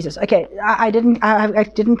 that's Jesus. Okay, I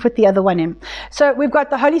didn't put the other one in. So we've got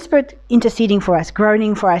the Holy Spirit interceding for us,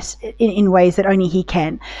 groaning for us in ways that only he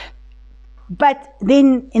can. But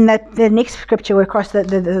then in the next scripture, we're across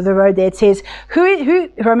the road there, it says, who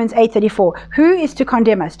Romans 8:34, who is to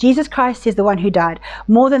condemn us? Jesus Christ is the one who died.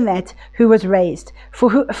 More than that, who was raised, for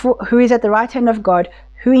who is at the right hand of God,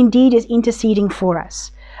 who indeed is interceding for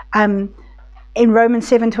us. In Romans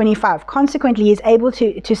 7:25, consequently, he is able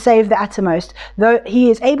to save the uttermost, though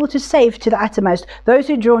he is able to save to the uttermost those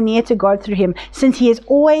who draw near to God through him, since he is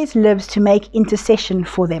always lives to make intercession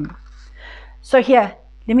for them. So here,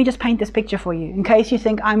 let me just paint this picture for you, in case you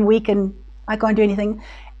think I'm weak and I can't do anything.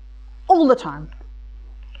 All the time,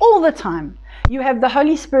 you have the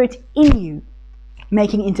Holy Spirit in you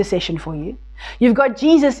making intercession for you. You've got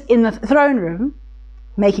Jesus in the throne room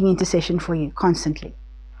making intercession for you constantly.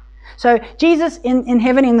 So Jesus in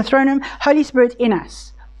heaven in the throne room, Holy Spirit in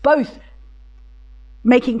us, both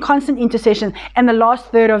making constant intercession, and the last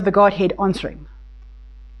third of the Godhead answering.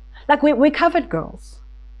 Like we're covered, girls.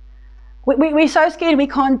 We're so scared we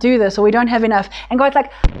can't do this, or we don't have enough. And God's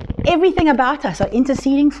like, everything about us are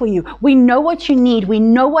interceding for you. We know what you need. We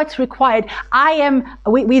know what's required.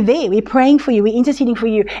 We're there. We're praying for you. We're interceding for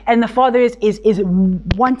you. And the Father is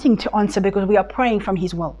wanting to answer, because we are praying from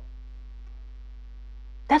his will.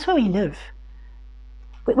 That's where we live.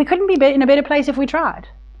 We couldn't be in a better place if we tried.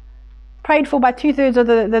 Prayed for by 2/3 of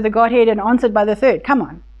the Godhead and answered by the third. Come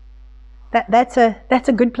on. That's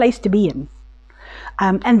a good place to be in.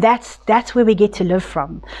 And that's where we get to live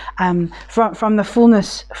from the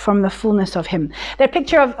fullness of him. That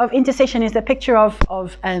picture of intercession is the picture of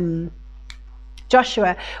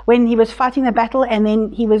Joshua when he was fighting the battle and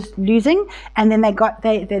then he was losing, and then they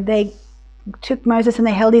took Moses and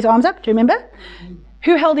they held his arms up. Do you remember?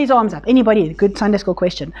 Who held his arms up? Anybody? Good Sunday school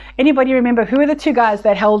question. Anybody remember who were the two guys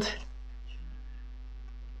that held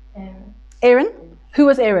Aaron? Who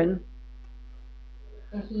was Aaron?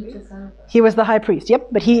 And he took over. He was the high priest, yep,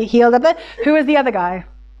 but he held up there. Who was the other guy?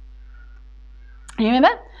 You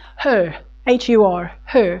remember? Her, H-U-R,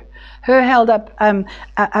 her. Her held up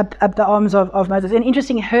the arms of Moses. And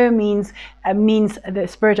interesting, her means the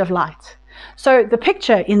spirit of light. So the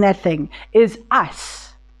picture in that thing is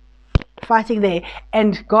us fighting there,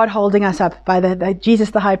 and God holding us up by the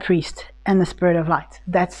Jesus the high priest and the spirit of light.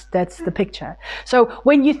 That's the picture. So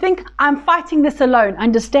when you think I'm fighting this alone,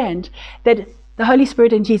 understand that the Holy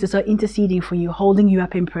Spirit and Jesus are interceding for you, holding you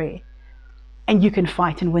up in prayer, and you can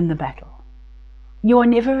fight and win the battle. You are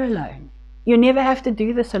never alone. You never have to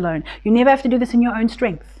do this alone. You never have to do this in your own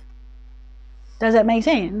strength. Does that make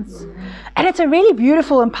sense? Mm-hmm. And it's a really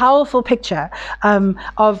beautiful and powerful picture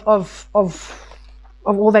of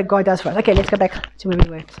all that God does for us. Okay, let's go back to where we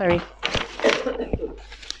were. Sorry.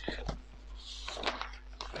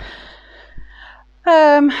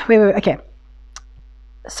 Where were we? Okay.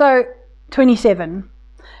 So, 27.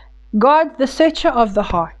 God, the searcher of the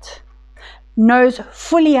heart, knows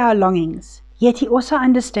fully our longings, yet he also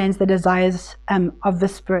understands the desires of the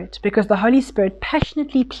Spirit, because the Holy Spirit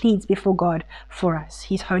passionately pleads before God for us,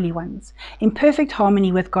 his holy ones, in perfect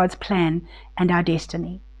harmony with God's plan and our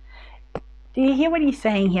destiny. Do you hear what he's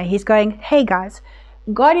saying here? He's going, hey guys,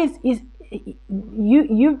 God is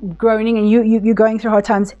you groaning and you going through hard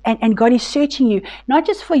times, and God is searching you, not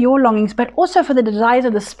just for your longings, but also for the desires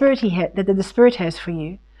of the Spirit that the Spirit has for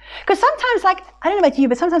you. Because sometimes, like, I don't know about you,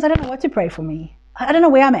 but sometimes I don't know what to pray for me. I don't know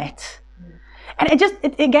where I'm at. And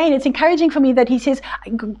again, it's encouraging for me that he says,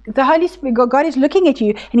 the Holy Spirit, God is looking at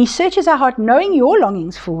you, and he searches our heart, knowing your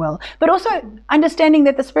longings full well, but also understanding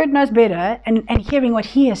that the Spirit knows better, and hearing what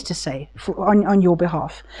he has to say on your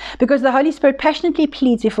behalf. Because the Holy Spirit passionately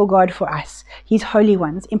pleads before God for us, his holy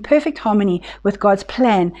ones, in perfect harmony with God's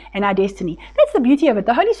plan and our destiny. That's the beauty of it.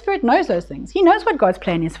 The Holy Spirit knows those things. He knows what God's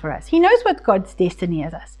plan is for us. He knows what God's destiny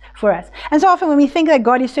is for us. And so often when we think that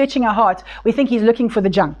God is searching our heart, we think he's looking for the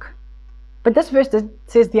junk. But this verse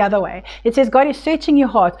says the other way. It says God is searching your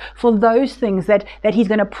heart for those things that he's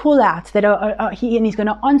going to pull out, and he's going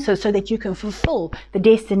to answer, so that you can fulfill the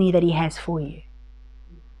destiny that he has for you.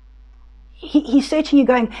 He's searching you,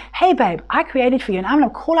 going, hey babe, I created for you, and I'm going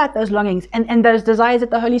to call out those longings and those desires that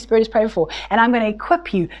the Holy Spirit is praying for, and I'm going to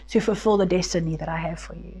equip you to fulfill the destiny that I have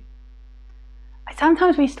for you.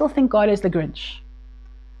 Sometimes we still think God is the Grinch,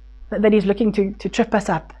 that he's looking to trip us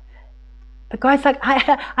up. But God's like,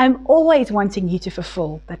 I'm always wanting you to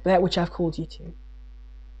fulfill that which I've called you to.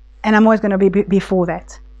 And I'm always going to be before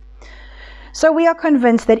that. So we are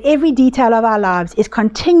convinced that every detail of our lives is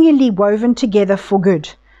continually woven together for good.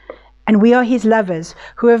 And we are his lovers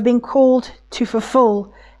who have been called to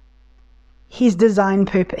fulfill his designed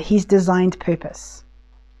purpose.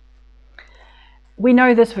 We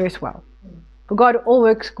know this verse well. For God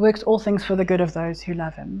works all things for the good of those who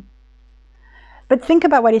love him. But think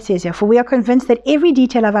about what it says here. For we are convinced that every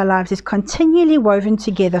detail of our lives is continually woven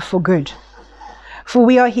together for good. For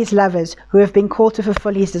we are his lovers who have been called to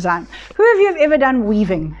fulfill his design. Who of you have ever done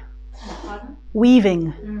weaving?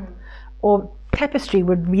 Weaving. Or tapestry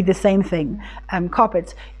would be the same thing.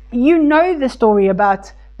 Carpets. You know the story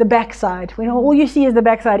about the backside. When all you see is the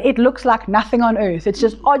backside, it looks like nothing on earth. It's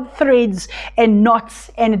just odd threads and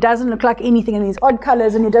knots, and it doesn't look like anything, and these odd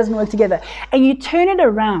colors, and it doesn't work together. And you turn it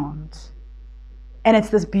around, and it's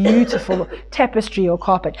this beautiful tapestry or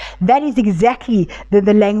carpet. That is exactly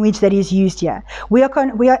the language that is used here. We are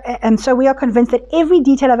convinced that every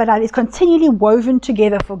detail of our life is continually woven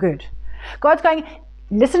together for good. God's going,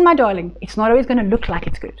 listen, my darling, it's not always going to look like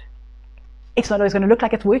it's good. It's not always going to look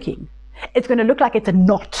like it's working. It's going to look like it's a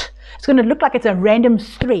knot. It's going to look like it's a random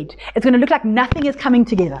thread. It's going to look like nothing is coming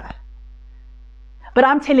together. But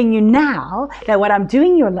I'm telling you now that what I'm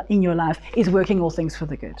doing in your life is working all things for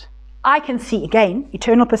the good. I can see, again,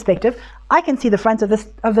 eternal perspective, I can see the front of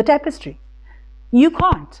the tapestry. You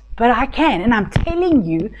can't, but I can. And I'm telling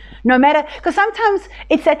you, no matter, because sometimes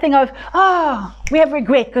it's that thing of, we have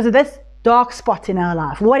regret because of this dark spot in our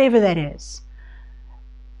life, whatever that is.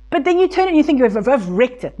 But then you turn and you think I've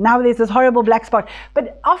wrecked it. Now there's this horrible black spot.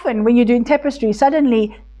 But often when you're doing tapestry,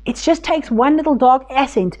 suddenly it just takes one little dark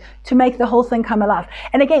accent to make the whole thing come alive.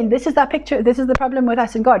 And again, this is our picture. This is the problem with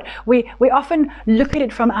us and God. We often look at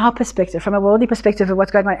it from our perspective, from a worldly perspective of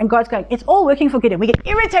what's going on. And God's going, it's all working for good. And we get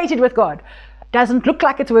irritated with God. Doesn't look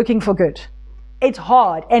like it's working for good. It's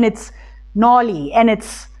hard and it's gnarly and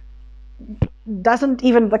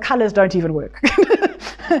the colors don't even work.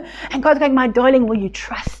 And God's going, my darling, will you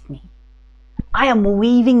trust me? I am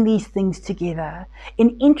weaving these things together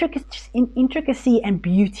in intricacy and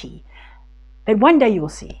beauty that one day you'll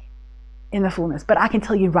see. in the fullness. But I can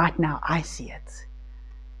tell you right now, I see it.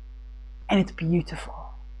 And it's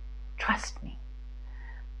beautiful. Trust me.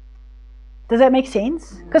 Does that make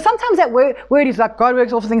sense? Because sometimes that word is like, God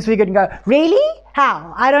works all things for good, and go, really?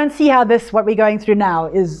 How? I don't see how this, what we're going through now,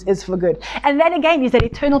 is for good. And that again is that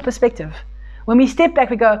eternal perspective. When we step back,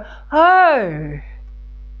 we go, oh,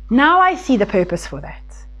 now I see the purpose for that.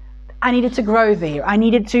 I needed to grow there. I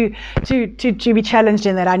needed to be challenged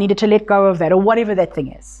in that. I needed to let go of that, or whatever that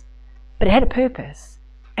thing is. But it had a purpose,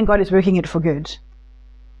 and God is working it for good.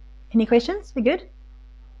 Any questions? We good?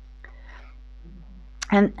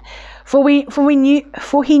 And for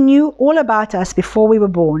he knew all about us before we were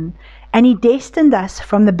born, and he destined us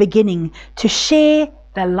from the beginning to share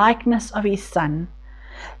the likeness of his Son.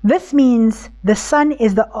 This means the Son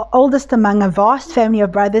is the oldest among a vast family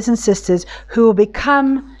of brothers and sisters who will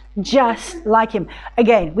become just like him.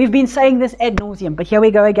 Again, we've been saying this ad nauseum, but here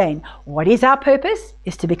we go again. What is our purpose?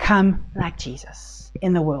 Is to become like Jesus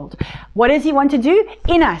in the world. What does he want to do?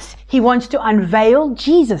 In us, he wants to unveil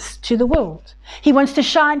Jesus to the world. He wants to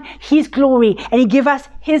shine his glory, and he give us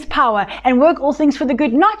his power and work all things for the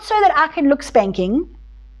good, not so that I can look spanking,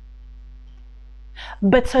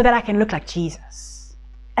 but so that I can look like Jesus.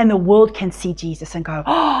 And the world can see Jesus and go,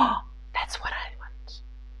 oh, that's what I want.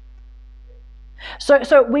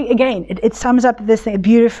 So we, again, it sums up this thing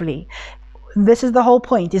beautifully. This is the whole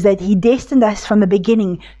point, is that he destined us from the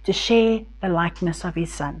beginning to share the likeness of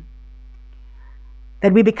his Son.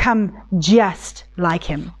 That we become just like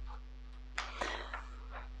him.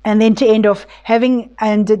 And then to end off, having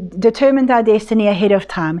determined our destiny ahead of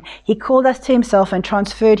time, he called us to himself and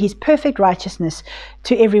transferred his perfect righteousness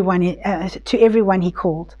to everyone he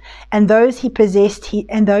called. And those who possessed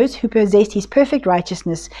his perfect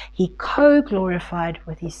righteousness, he co-glorified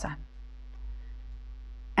with his Son.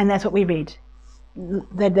 And that's what we read.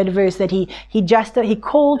 That verse that he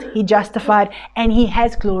called, he justified, and he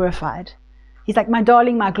has glorified. He's like, my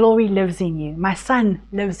darling, my glory lives in you. My Son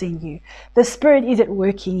lives in you. The Spirit is at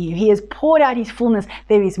work in you. He has poured out his fullness.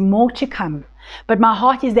 There is more to come. But my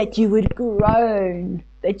heart is that you would groan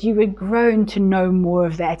to know more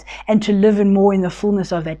of that and to live in more in the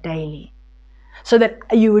fullness of that daily. So that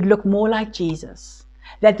you would look more like Jesus.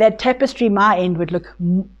 That tapestry, my end, would look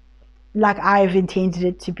like I have intended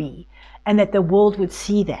it to be. And that the world would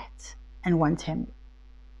see that and want him.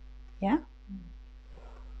 Yeah?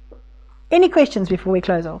 Any questions before we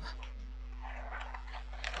close off?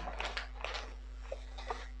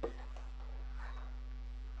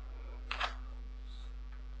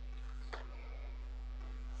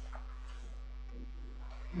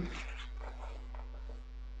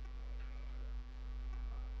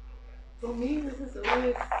 For me, this is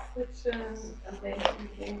always such an amazing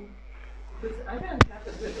thing, because I don't have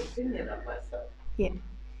a good opinion of myself. Yeah.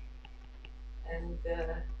 And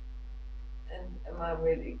am I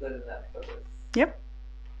really good enough for this? Yep.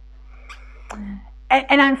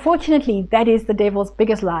 And unfortunately, that is the devil's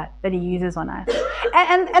biggest lie that he uses on us.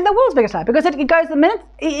 And the world's biggest lie, because it goes the minute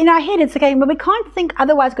in our head, it's okay, but we can't think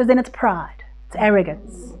otherwise, because then it's pride, it's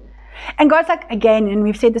arrogance. And God's like, again, and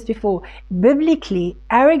we've said this before, biblically,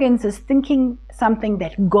 arrogance is thinking something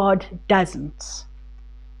that God doesn't.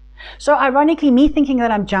 So ironically, me thinking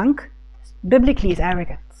that I'm junk, biblically is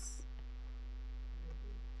arrogance.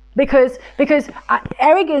 Because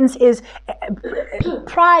arrogance is,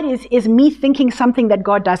 pride is me thinking something that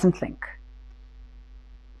God doesn't think.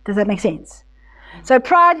 Does that make sense? So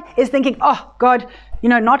pride is thinking, oh, God,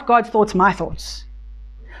 not God's thoughts, my thoughts.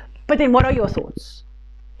 But then what are your thoughts?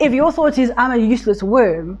 If your thoughts is, I'm a useless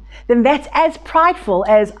worm, then that's as prideful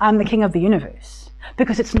as I'm the king of the universe.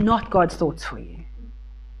 Because it's not God's thoughts for you.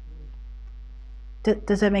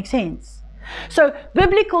 Does that make sense? So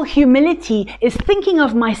biblical humility is thinking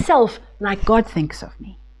of myself like God thinks of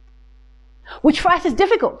me. Which for us is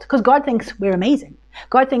difficult, because God thinks we're amazing.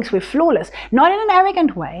 God thinks we're flawless. Not in an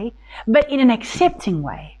arrogant way, but in an accepting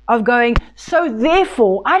way of going, so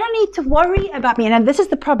therefore, I don't need to worry about me. And this is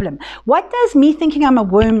the problem. What does me thinking I'm a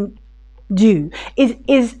worm do?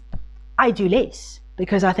 Is I do less,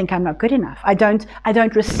 because I think I'm not good enough. I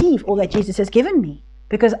don't receive all that Jesus has given me.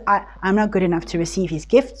 Because I'm not good enough to receive his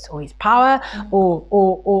gifts or his power,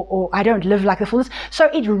 or I don't live like the fullness. So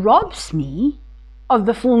it robs me of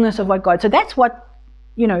the fullness of what God. So that's what,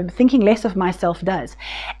 thinking less of myself does.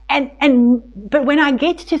 But when I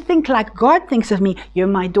get to think like God thinks of me, you're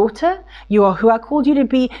my daughter, you are who I called you to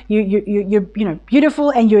be, you're beautiful,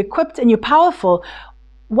 and you're equipped, and you're powerful.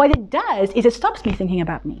 What it does is it stops me thinking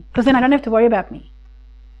about me, because then I don't have to worry about me.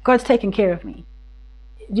 God's taken care of me.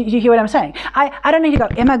 Do you hear what I'm saying? I don't need to go,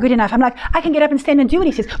 am I good enough? I'm like, I can get up and stand and do what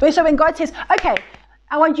he says. So when God says, okay,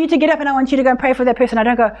 I want you to get up and I want you to go and pray for that person. I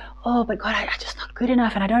don't go, oh, but God, I'm just not good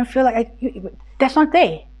enough and I don't feel like that's not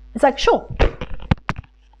there. It's like, sure.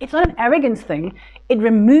 It's not an arrogance thing. It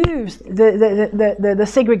removes the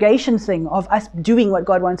segregation thing of us doing what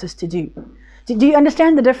God wants us to do. Do you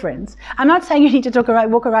understand the difference? I'm not saying you need to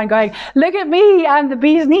walk around going, look at me, I'm the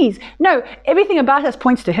bee's knees. No, everything about us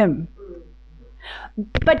points to Him.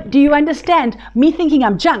 But do you understand? Me thinking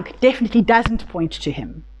I'm junk definitely doesn't point to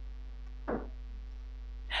Him.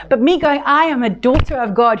 But me going, I am a daughter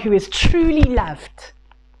of God who is truly loved,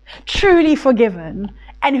 truly forgiven,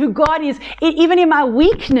 and who God is, even in my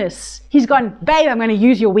weakness, He's gone, babe, I'm going to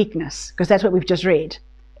use your weakness, because that's what we've just read.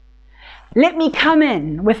 Let me come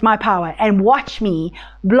in with my power and watch me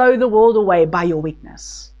blow the world away by your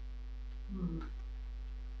weakness.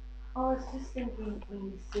 I was just thinking when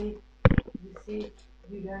you said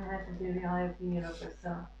you don't have a very high opinion of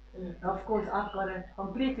yourself. Of course, I've got a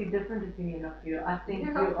completely different opinion of you. I think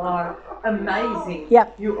you are amazing.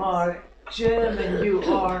 Yep. You are German. You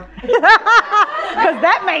are. Because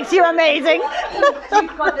that makes you amazing.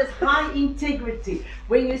 You've got this high integrity.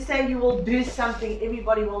 When you say you will do something,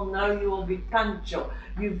 everybody will know you will be punctual.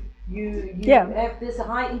 You have this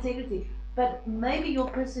high integrity. But maybe your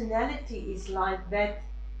personality is like that.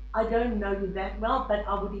 I don't know you that well, but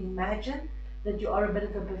I would imagine that you are a bit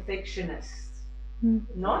of a perfectionist.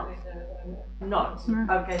 Not? Not.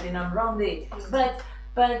 Okay, then I'm wrong there. But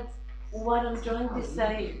what I'm trying to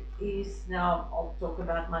say is, now I'll talk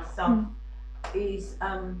about myself, is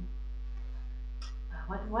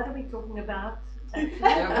what are we talking about?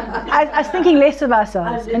 I was thinking less of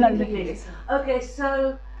ourselves. Okay,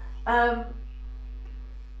 so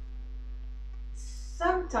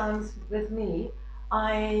sometimes with me,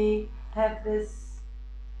 I have this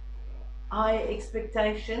high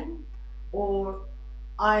expectation, or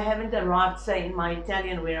I haven't arrived, say, in my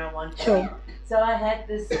Italian where I want to. Sure. So I had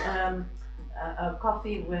this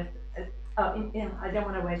coffee with, I don't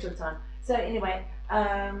want to waste your time. So anyway,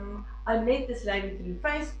 I met this lady through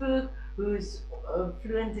Facebook who's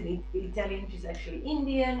fluent in Italian. She's actually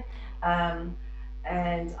Indian. And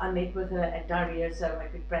I met with her at Dario so I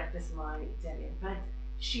could practice my Italian. But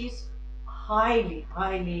she's highly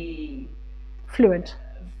Fluent.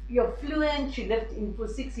 You're fluent. She lived for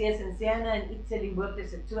 6 years in Siena in Italy, worked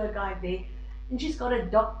as a tour guide there, and she's got a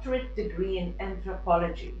doctorate degree in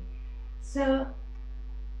anthropology. So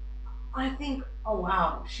I think, oh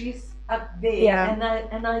wow, she's up there, Yeah.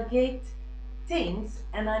 and I get things,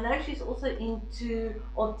 and I know she's also into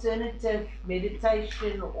alternative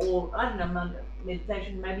meditation, or I don't know,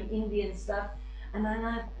 meditation, maybe Indian stuff, and then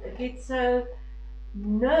I get so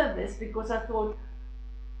nervous because I thought,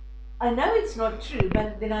 I know it's not true,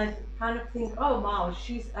 but then I kind of think, oh wow,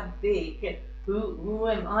 she's up there. Who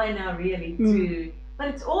am I now really to? But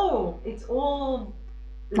it's all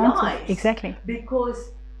lies. Exactly.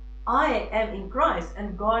 Because I am in Christ,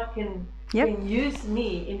 and God can use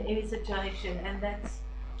me in any situation, and that's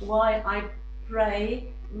why I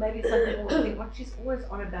pray. Maybe some people will think, "What she's always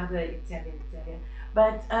on about her Italian."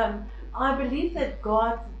 But I believe that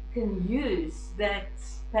God can use that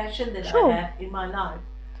passion that I have in my life.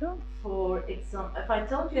 For example, if I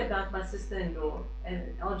told you about my sister-in-law,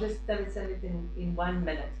 and I'll just tell it in 1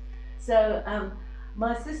 minute. So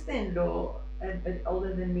my sister-in-law, a bit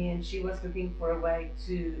older than me, and she was looking for a way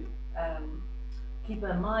to keep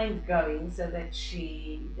her mind going so that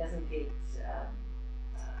she doesn't get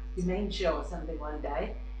dementia or something one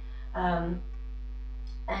day. And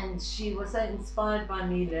she was so inspired by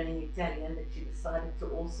me learning Italian that she decided to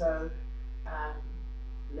also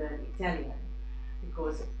learn Italian.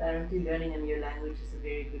 Because apparently learning a new language is a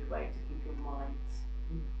very good way to keep your mind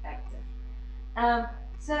active.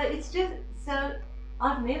 So it's just, so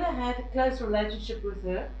I've never had a close relationship with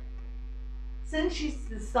her. Since she's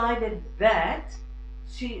decided that,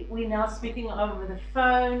 we're now speaking over the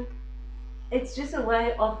phone. It's just a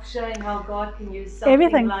way of showing how God can use something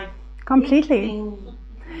Everything. like Completely.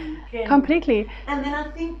 Completely. And then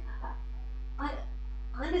I think, I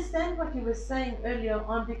understand what you were saying earlier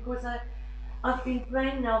on, because I've been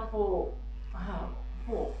praying now for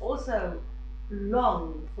also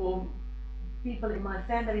long for people in my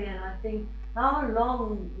family, and I think, how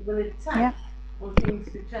long will it take for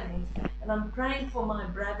things to change? And I'm praying for my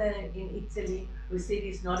brother in Italy who said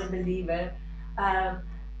he's not a believer, and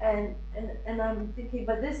I'm thinking,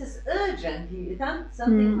 but this is urgent.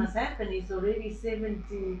 Something must happen. He's already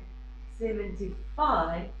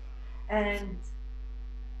 75, and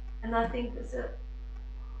I think so.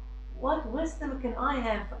 What wisdom can I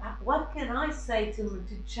have? What can I say to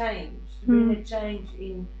change, to bring a change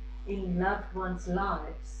in loved ones'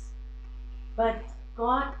 lives? But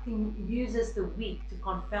God uses the weak to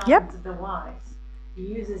confound Yep. the wise. He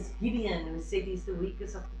uses Gideon, who said he's the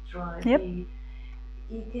weakest of the tribe. Yep.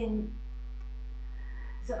 He can.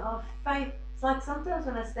 So our faith. It's like sometimes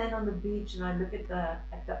when I stand on the beach and I look at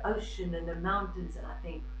the ocean and the mountains, and I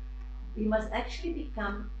think we must actually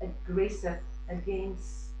become aggressive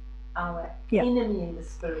against our enemy in the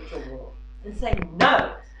spiritual world and say,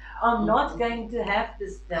 no, I'm not going to have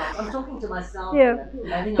this doubt. I'm talking to myself,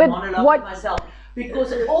 having a monologue with myself,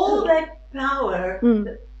 because all that power,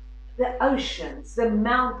 the oceans, the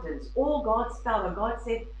mountains, all God's power. God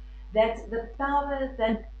said that the power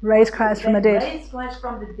that raised Christ from the dead. Raised Christ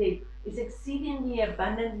from the dead is exceedingly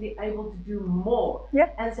abundantly able to do more.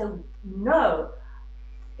 Yep. And so, no,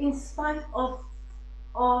 in spite of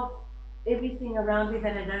everything around me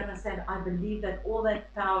that I don't understand, I believe that all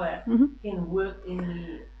that power can work in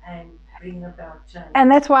me and bring about change. And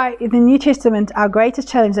that's why in the New Testament, our greatest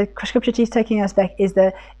challenge that Scripture is taking us back is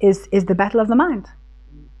the battle of the mind.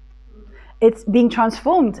 It's being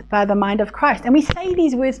transformed by the mind of Christ. And we say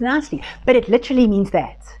these words nicely, but it literally means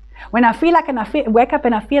that. When I feel like, wake up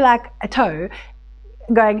and I feel like a toe,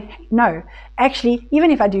 going, no, actually,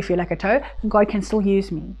 even if I do feel like a toe, God can still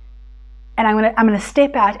use me. And I'm gonna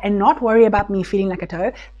step out and not worry about me feeling like a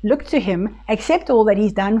toe, look to Him, accept all that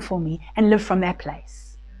He's done for me, and live from that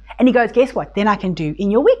place. And He goes, guess what? Then I can do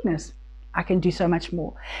in your weakness. I can do so much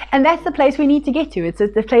more. And that's the place we need to get to. It's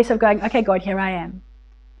the place of going, okay, God, here I am.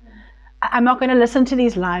 I'm not going to listen to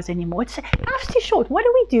these lies anymore. Life's too short. What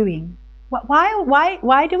are we doing?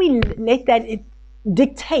 Why do we let that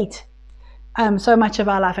dictate so much of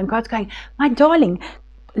our life? And God's going, my darling,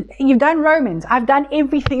 you've done Romans. I've done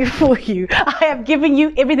everything for you. I have given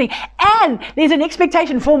you everything. And there's an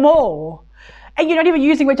expectation for more. And you're not even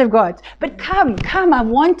using which of God. But come, I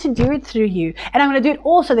want to do it through you. And I'm going to do it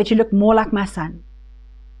all so that you look more like my Son.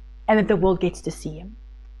 And that the world gets to see Him.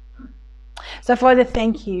 So Father,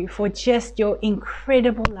 thank you for just your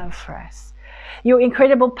incredible love for us. Your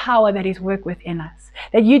incredible power that is work within us.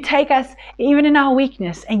 That you take us even in our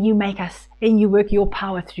weakness and you make us and you work your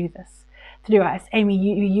power through us, and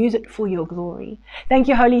you use it for your glory. Thank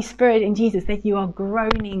you, Holy Spirit, and Jesus, that you are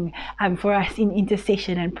groaning for us in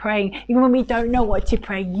intercession and praying. Even when we don't know what to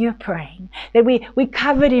pray, you're praying. That we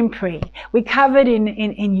covered in prayer. We covered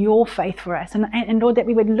in your faith for us. And Lord, that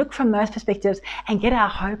we would look from those perspectives and get our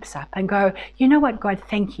hopes up and go, you know what, God,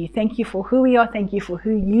 thank you. Thank you for who we are. Thank you for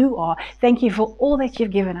who you are. Thank you for all that you've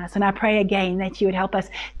given us. And I pray again that you would help us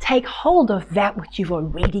take hold of that which you've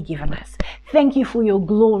already given us. Thank you for your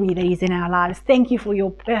glory that is in our lives. Thank you for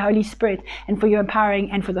your Holy Spirit and for your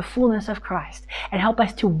empowering and for the fullness of Christ. And help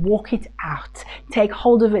us to walk it out, take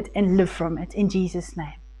hold of it and live from it. In Jesus'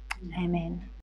 name, amen.